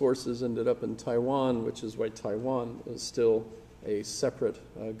 whose forces ended up in Taiwan, which is why Taiwan is still a separate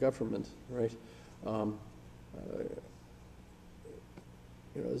government, right?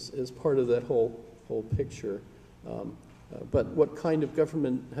 As part of that whole picture. But what kind of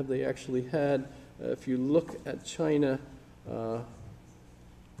government have they actually had? If you look at China,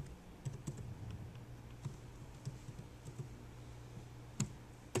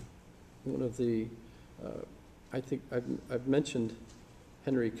 one of the, I think I've mentioned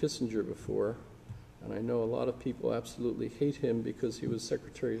Henry Kissinger before, and I know a lot of people absolutely hate him because he was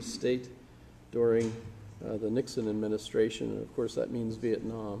Secretary of State during the Nixon administration, and of course that means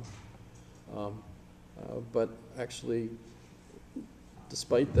Vietnam. But actually,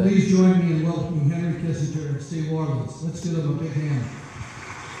 despite that... Please join me in welcoming Henry Kissinger and Steve Orleans. Let's give them a big hand.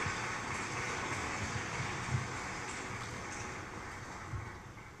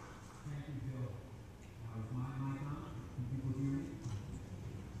 Thank you, Bill. Now is my mic on? Can people hear me?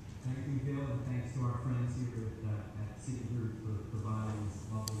 Thank you, Bill, and thanks to our friends here at Citigroup for providing this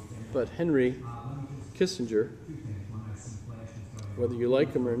lovely thing. But Henry Kissinger, whether you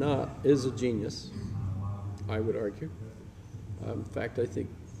like him or not, is a genius, I would argue. In fact, I think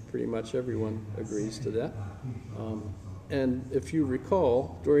pretty much everyone agrees to that. And if you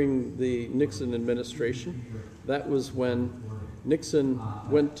recall, during the Nixon administration, that was when Nixon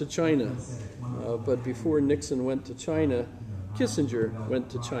went to China. But before Nixon went to China, Kissinger went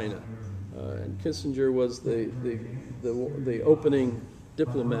to China. And Kissinger was the opening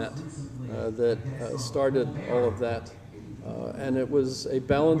diplomat that started all of that. And it was a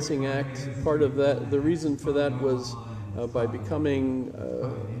balancing act. Part of that, the reason for that was by becoming,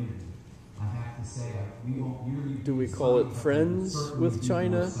 do we call it friends with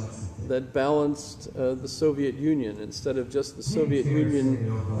China, that balanced the Soviet Union. Instead of just the Soviet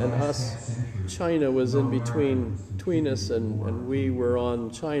Union and us, China was in between us, and we were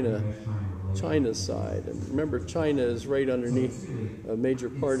on China's side. And remember, China is right underneath a major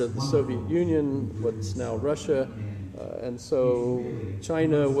part of the Soviet Union, what's now Russia, and so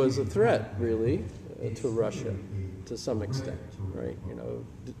China was a threat, really, to Russia to some extent, right? You know,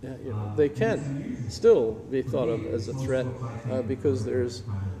 they can still be thought of as a threat because there's,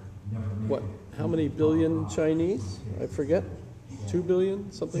 what, how many billion Chinese? I forget, 2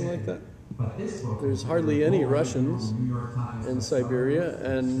 billion, something like that. There's hardly any Russians in Siberia,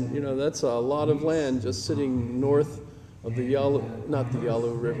 and, you know, that's a lot of land just sitting north of the not the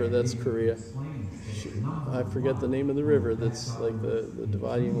Yalu River, that's Korea. I forget the name of the river that's like the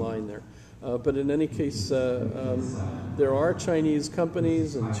dividing line there. But in any case, there are Chinese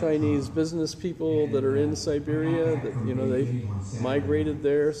companies and Chinese business people that are in Siberia that, you know, they've migrated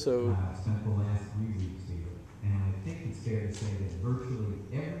there, so... spent the last 3 weeks here, and I think it's fair to say that virtually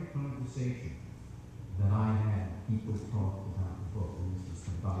every conversation that I had, people talked about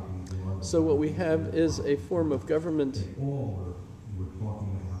the book. So what we have is a form of government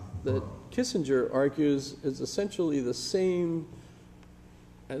that Kissinger argues is essentially the same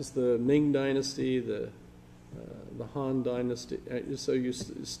as the Ming Dynasty, the Han Dynasty. So you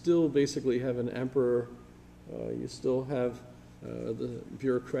still basically have an emperor. You still have the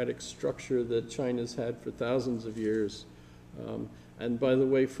bureaucratic structure that China's had for thousands of years. And by the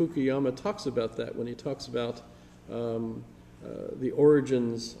way, Fukuyama talks about that when he talks about the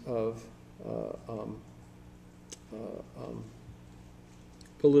origins of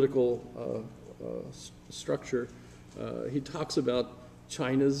political structure. He talks about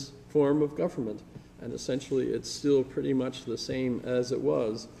China's form of government, and essentially it's still pretty much the same as it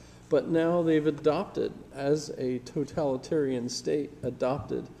was, but now they've adopted, as a totalitarian state,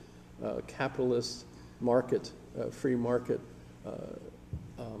 adopted capitalist market, free market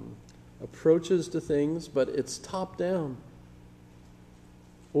approaches to things, but it's top-down,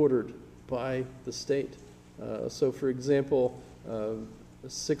 ordered by the state. So for example,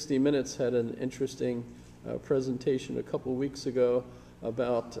 60 Minutes had an interesting presentation a couple weeks ago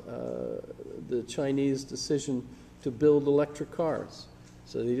about the Chinese decision to build electric cars.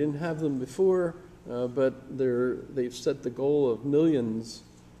 So they didn't have them before, but they've set the goal of millions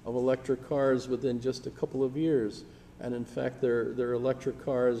of electric cars within just a couple of years. And in fact, their electric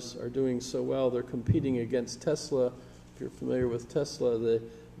cars are doing so well, they're competing against Tesla. If you're familiar with Tesla, the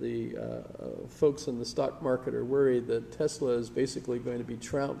folks in the stock market are worried that Tesla is basically going to be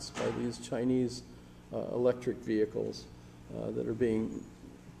trounced by these Chinese electric vehicles that are being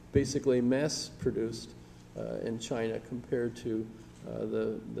basically mass-produced in China compared to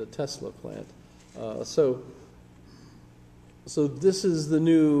the Tesla plant. So this is the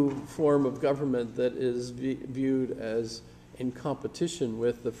new form of government that is viewed as in competition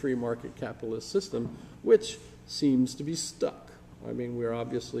with the free market capitalist system, which seems to be stuck. I mean, we're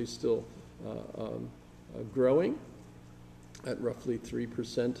obviously still growing at roughly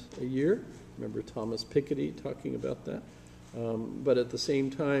 3% a year. Remember Thomas Piketty talking about that. But at the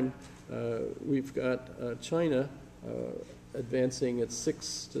same time, we've got China advancing at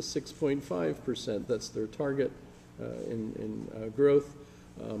 6 to 6.5%. That's their target in growth.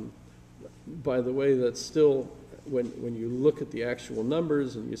 By the way, that's still, when you look at the actual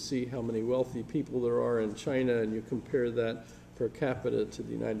numbers and you see how many wealthy people there are in China and you compare that per capita to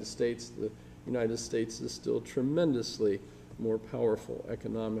the United States is still tremendously more powerful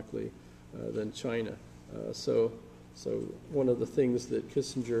economically than China. So one of the things that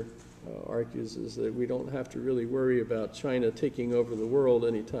Kissinger argues is that we don't have to really worry about China taking over the world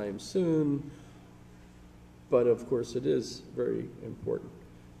anytime soon, but of course it is very important.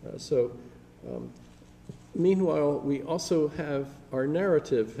 Meanwhile, we also have, our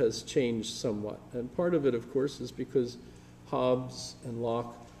narrative has changed somewhat, and part of it, of course, is because Hobbes and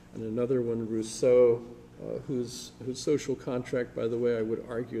Locke, and another one, Rousseau, whose social contract, by the way, I would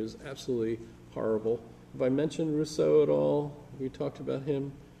argue is absolutely horrible. Have I mentioned Rousseau at all? We talked about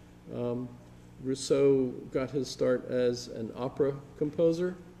him. Rousseau got his start as an opera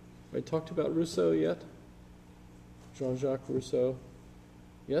composer. Have I talked about Rousseau yet? Jean-Jacques Rousseau?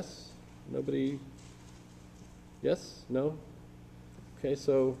 Yes? Nobody? Yes? No? Okay,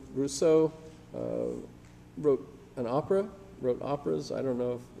 so Rousseau wrote an opera, wrote operas. I don't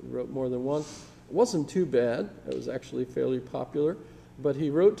know if he wrote more than one. It wasn't too bad. It was actually fairly popular. But he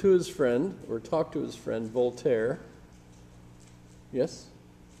wrote to his friend, or talked to his friend, Voltaire, yes,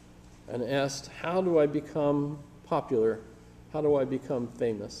 and asked, how do I become popular? How do I become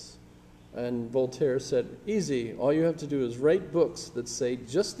famous? And Voltaire said, easy. All you have to do is write books that say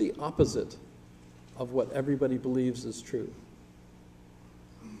just the opposite of what everybody believes is true.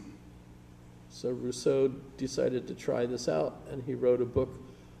 So Rousseau decided to try this out, and he wrote a book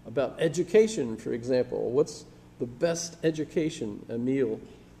about education, for example. What's the best education? Emile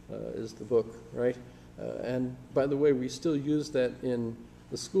is the book, right? And by the way, we still use that in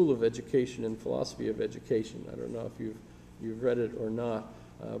the School of Education and Philosophy of Education. I don't know if you've read it or not,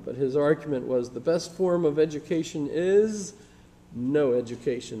 but his argument was the best form of education is no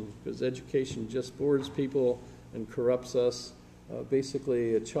education, because education just bores people and corrupts us.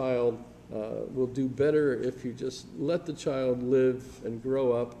 Basically, a child will do better if you just let the child live and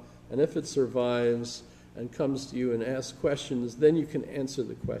grow up, and if it survives and comes to you and asks questions, then you can answer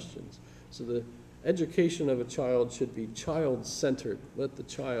the questions. So the education of a child should be child-centered. Let the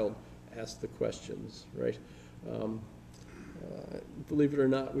child ask the questions, right? Believe it or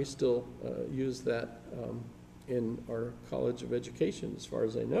not, we still use that in our College of Education, as far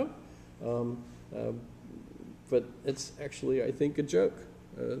as I know. But it's actually, I think, a joke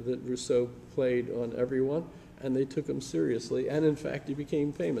that Rousseau played on everyone, and they took him seriously, and in fact, he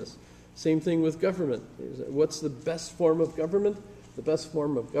became famous. Same thing with government. What's the best form of government? The best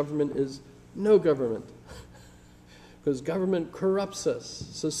form of government is no government. Because government corrupts us.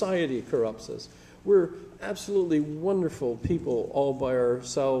 Society corrupts us. We're absolutely wonderful people all by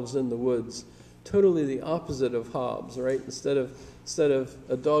ourselves in the woods. Totally the opposite of Hobbes, right? Instead of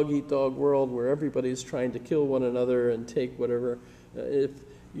a dog-eat-dog world where everybody's trying to kill one another and take whatever, if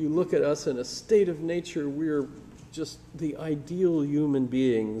you look at us in a state of nature, we're just the ideal human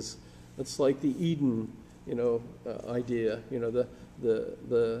beings. It's like the Eden, idea.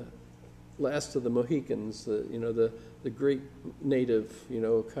 The last of the Mohicans. The great native,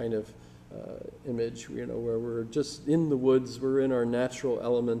 kind of image. Where we're just in the woods. We're in our natural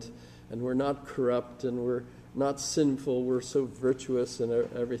element, and we're not corrupt, and we're not sinful. We're so virtuous and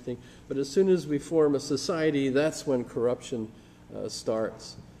everything. But as soon as we form a society, that's when corruption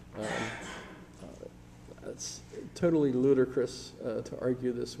starts. It's totally ludicrous to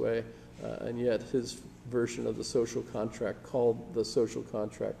argue this way, and yet his version of the social contract, called the social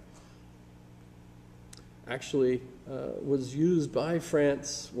contract, actually was used by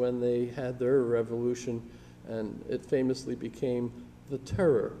France when they had their revolution, and it famously became the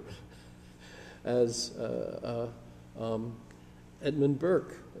terror, as Edmund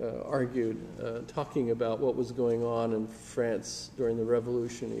Burke argued, talking about what was going on in France during the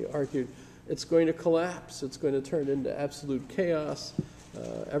revolution. He argued, it's going to collapse. It's going to turn into absolute chaos.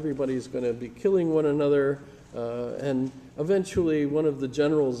 Everybody's going to be killing one another. And eventually, one of the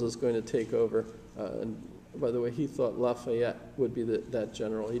generals is going to take over. And by the way, he thought Lafayette would be that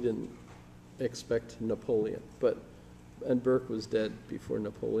general. He didn't expect Napoleon. And Burke was dead before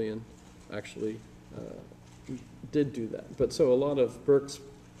Napoleon actually did do that. But so a lot of Burke's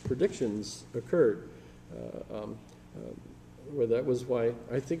predictions occurred. Where that was why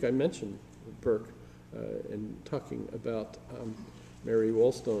I think I mentioned Burke in talking about Mary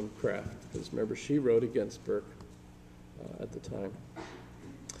Wollstonecraft, because remember she wrote against Burke at the time.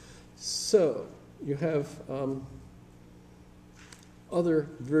 So you have other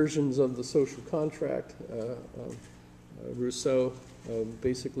versions of the social contract. Rousseau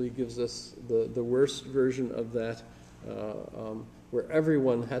basically gives us the worst version of that, where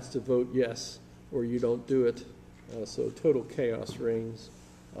everyone has to vote yes or you don't do it. So total chaos reigns.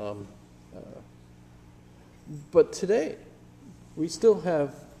 But today, we still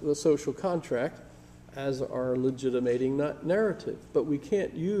have the social contract, as our legitimating narrative. But we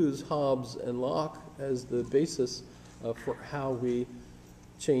can't use Hobbes and Locke as the basis for how we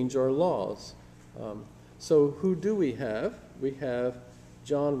change our laws. So who do we have? We have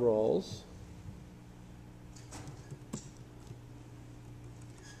John Rawls,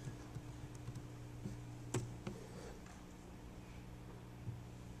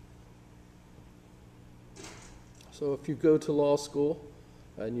 so if you go to law school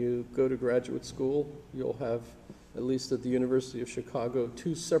and you go to graduate school, you'll have, at least at the University of Chicago,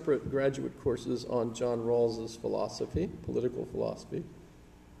 2 separate graduate courses on John Rawls's philosophy, political philosophy,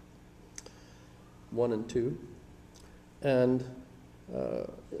 1 and 2. And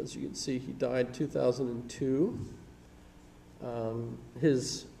as you can see, he died 2002.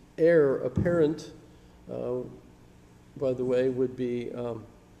 His heir apparent, by the way, would be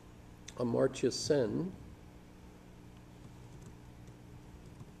Amartya Sen,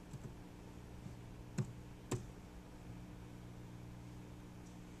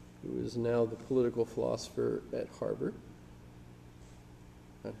 who is now the political philosopher at Harvard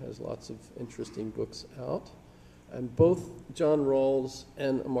and has lots of interesting books out. And both John Rawls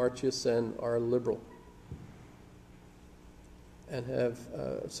and Amartya Sen are liberal and have,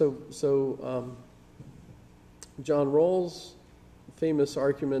 John Rawls' famous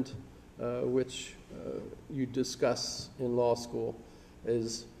argument, which you discuss in law school,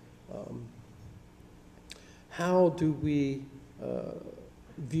 is how do we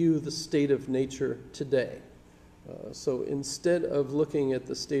view the state of nature today? So instead of looking at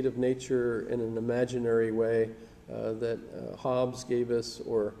the state of nature in an imaginary way that Hobbes gave us,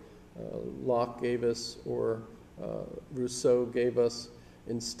 or Locke gave us, or Rousseau gave us,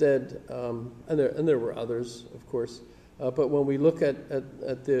 instead, and there were others, of course, but when we look at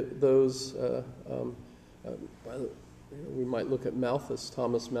those, we might look at Malthus,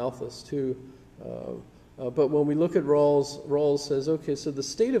 Thomas Malthus too, but when we look at Rawls, Rawls says, okay, so the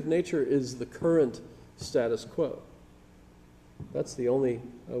state of nature is the current status quo. That's the only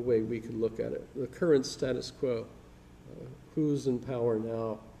way we could look at it, the current status quo. Who's in power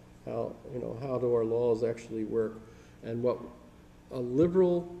now? How do our laws actually work? And what a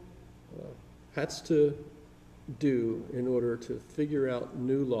liberal has to do in order to figure out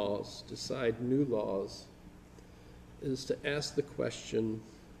new laws, decide new laws, is to ask the question,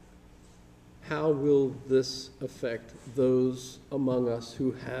 how will this affect those among us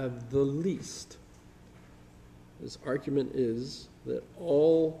who have the least? His argument is that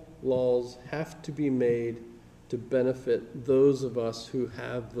all laws have to be made to benefit those of us who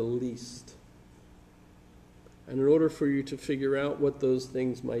have the least. And in order for you to figure out what those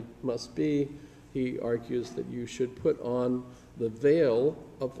things must be, he argues that you should put on the veil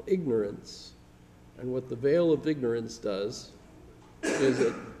of ignorance. And what the veil of ignorance does is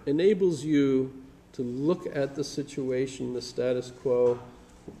it enables you to look at the situation, the status quo,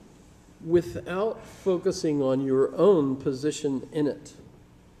 without focusing on your own position in it.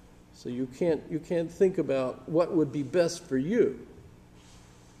 So you can't think about what would be best for you.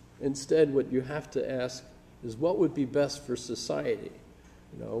 Instead, what you have to ask is what would be best for society.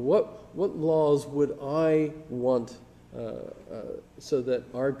 What laws would I want so that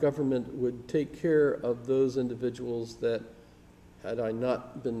our government would take care of those individuals that, had I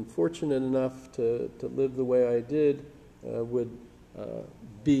not been fortunate enough to live the way I did, would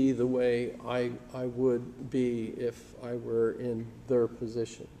be the way I would be if I were in their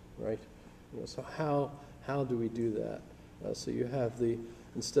position, right? So how do we do that? So you have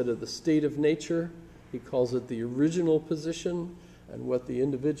instead of the state of nature, he calls it the original position, and what the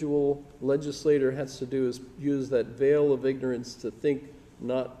individual legislator has to do is use that veil of ignorance to think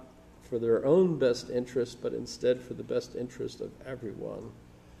not for their own best interest, but instead for the best interest of everyone.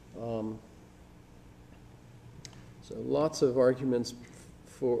 So lots of arguments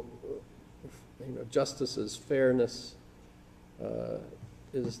for justice's fairness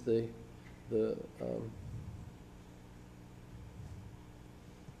is the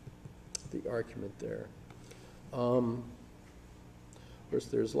argument there. Of course,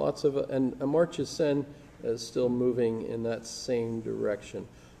 there's lots of, and Amartya Sen is still moving in that same direction.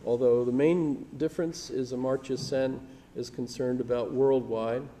 Although the main difference is Amartya Sen is concerned about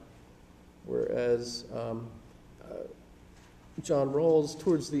worldwide, whereas John Rawls,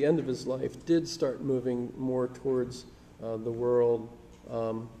 towards the end of his life, did start moving more towards the world.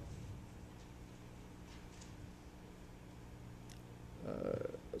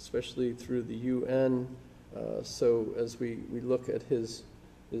 Especially through the UN. So as we look at his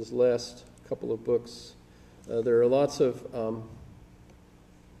last couple of books, there are lots of,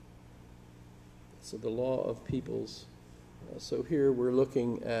 so the law of peoples. So here we're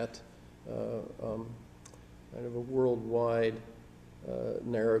looking at kind of a worldwide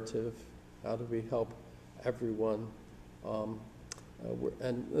narrative. How do we help everyone? And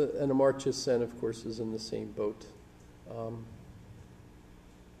Amartya Sen, of course, is in the same boat.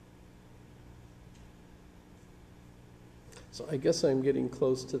 So I guess I'm getting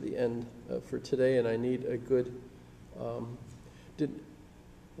close to the end for today, and I need a good.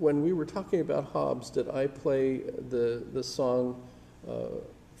 When we were talking about Hobbes, did I play the song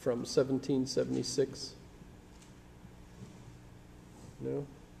from 1776? No?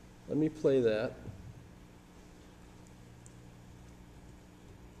 Let me play that.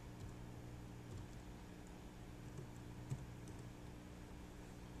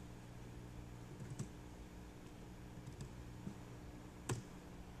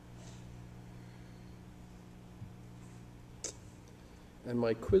 And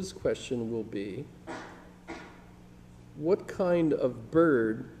my quiz question will be, what kind of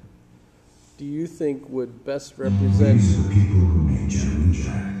bird do you think would best represent... These are the people who made Gentleman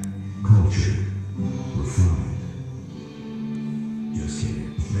Jack. Cultured, refined. Just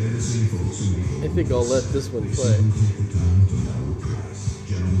kidding. They're the same folks who make... I think I'll let this one They play. simply take the time to know the price.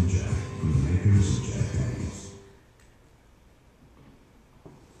 Gentleman Jack, from the makers of Jack Daniels.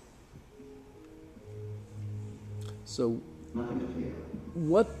 So,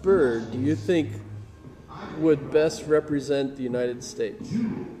 what bird do you think would best represent the United States?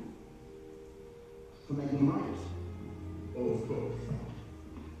 For making light. Of course.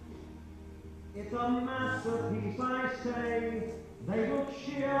 It's a masterpiece, I say. They will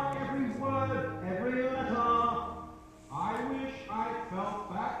cheer every word, every letter. I wish I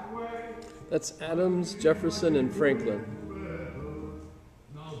felt that way. That's Adams, Jefferson, and Franklin.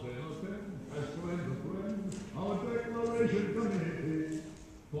 Now then, as friends of friends, our declaration committee.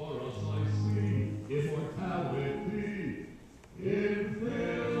 For us I see immortality in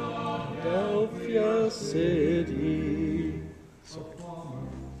Philadelphia City.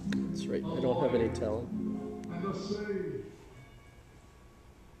 That's right, I don't have any talent. and a sage.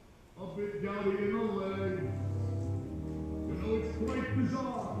 A bit gouty in the leg. You know, it's quite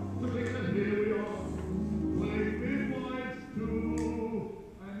bizarre to think that here we are, playing midwives to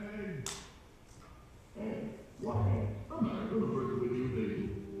an egg. Hey, what egg? I'm not going to bird with you, Daisy.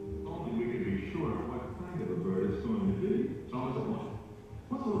 Only we can be sure what kind of a bird it's going to be. So it's a point.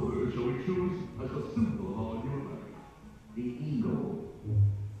 What sort of bird shall we choose as a symbol of our new America? The eagle.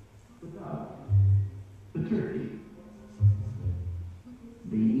 The dove. The turkey.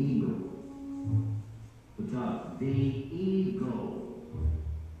 The eagle. The dove. The eagle.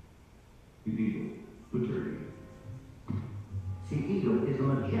 The eagle. The turkey. The eagle is a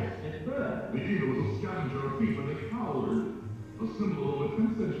majestic bird. The eagle is a scavenger of thief and a coward. A symbol of the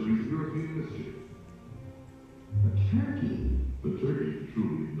 10th century's European mischief. The turkey. The turkey is a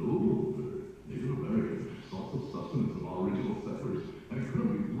truly noble bird. Native American, sought the sustenance of our original settlers, an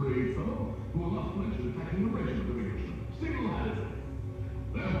incredibly brave fellow who will not flinch in attacking the regiment of Englishmen, single-handedly.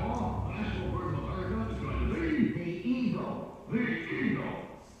 Therefore, the national bird of America is going to be The eagle. the eagle.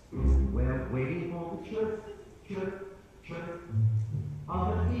 We're waiting for the chirp, chirp, chirp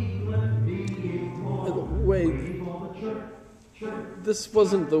of an eaglet being born. Wait. Waiting for the chirp, chirp. This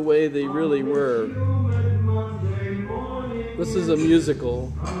wasn't the way they really were. Humid Monday morning. This is a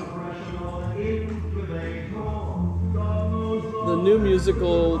musical. Congressional incubator. God knows The new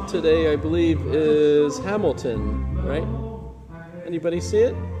musical today, I believe, is Hamilton, right? Anybody see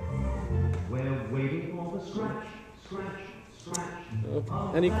it? we're waiting for the scratch, scratch, scratch.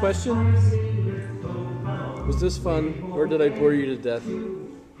 Okay. Any questions? Was this fun, or did I bore you to death?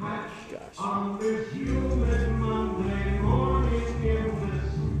 Gosh. On this humid Monday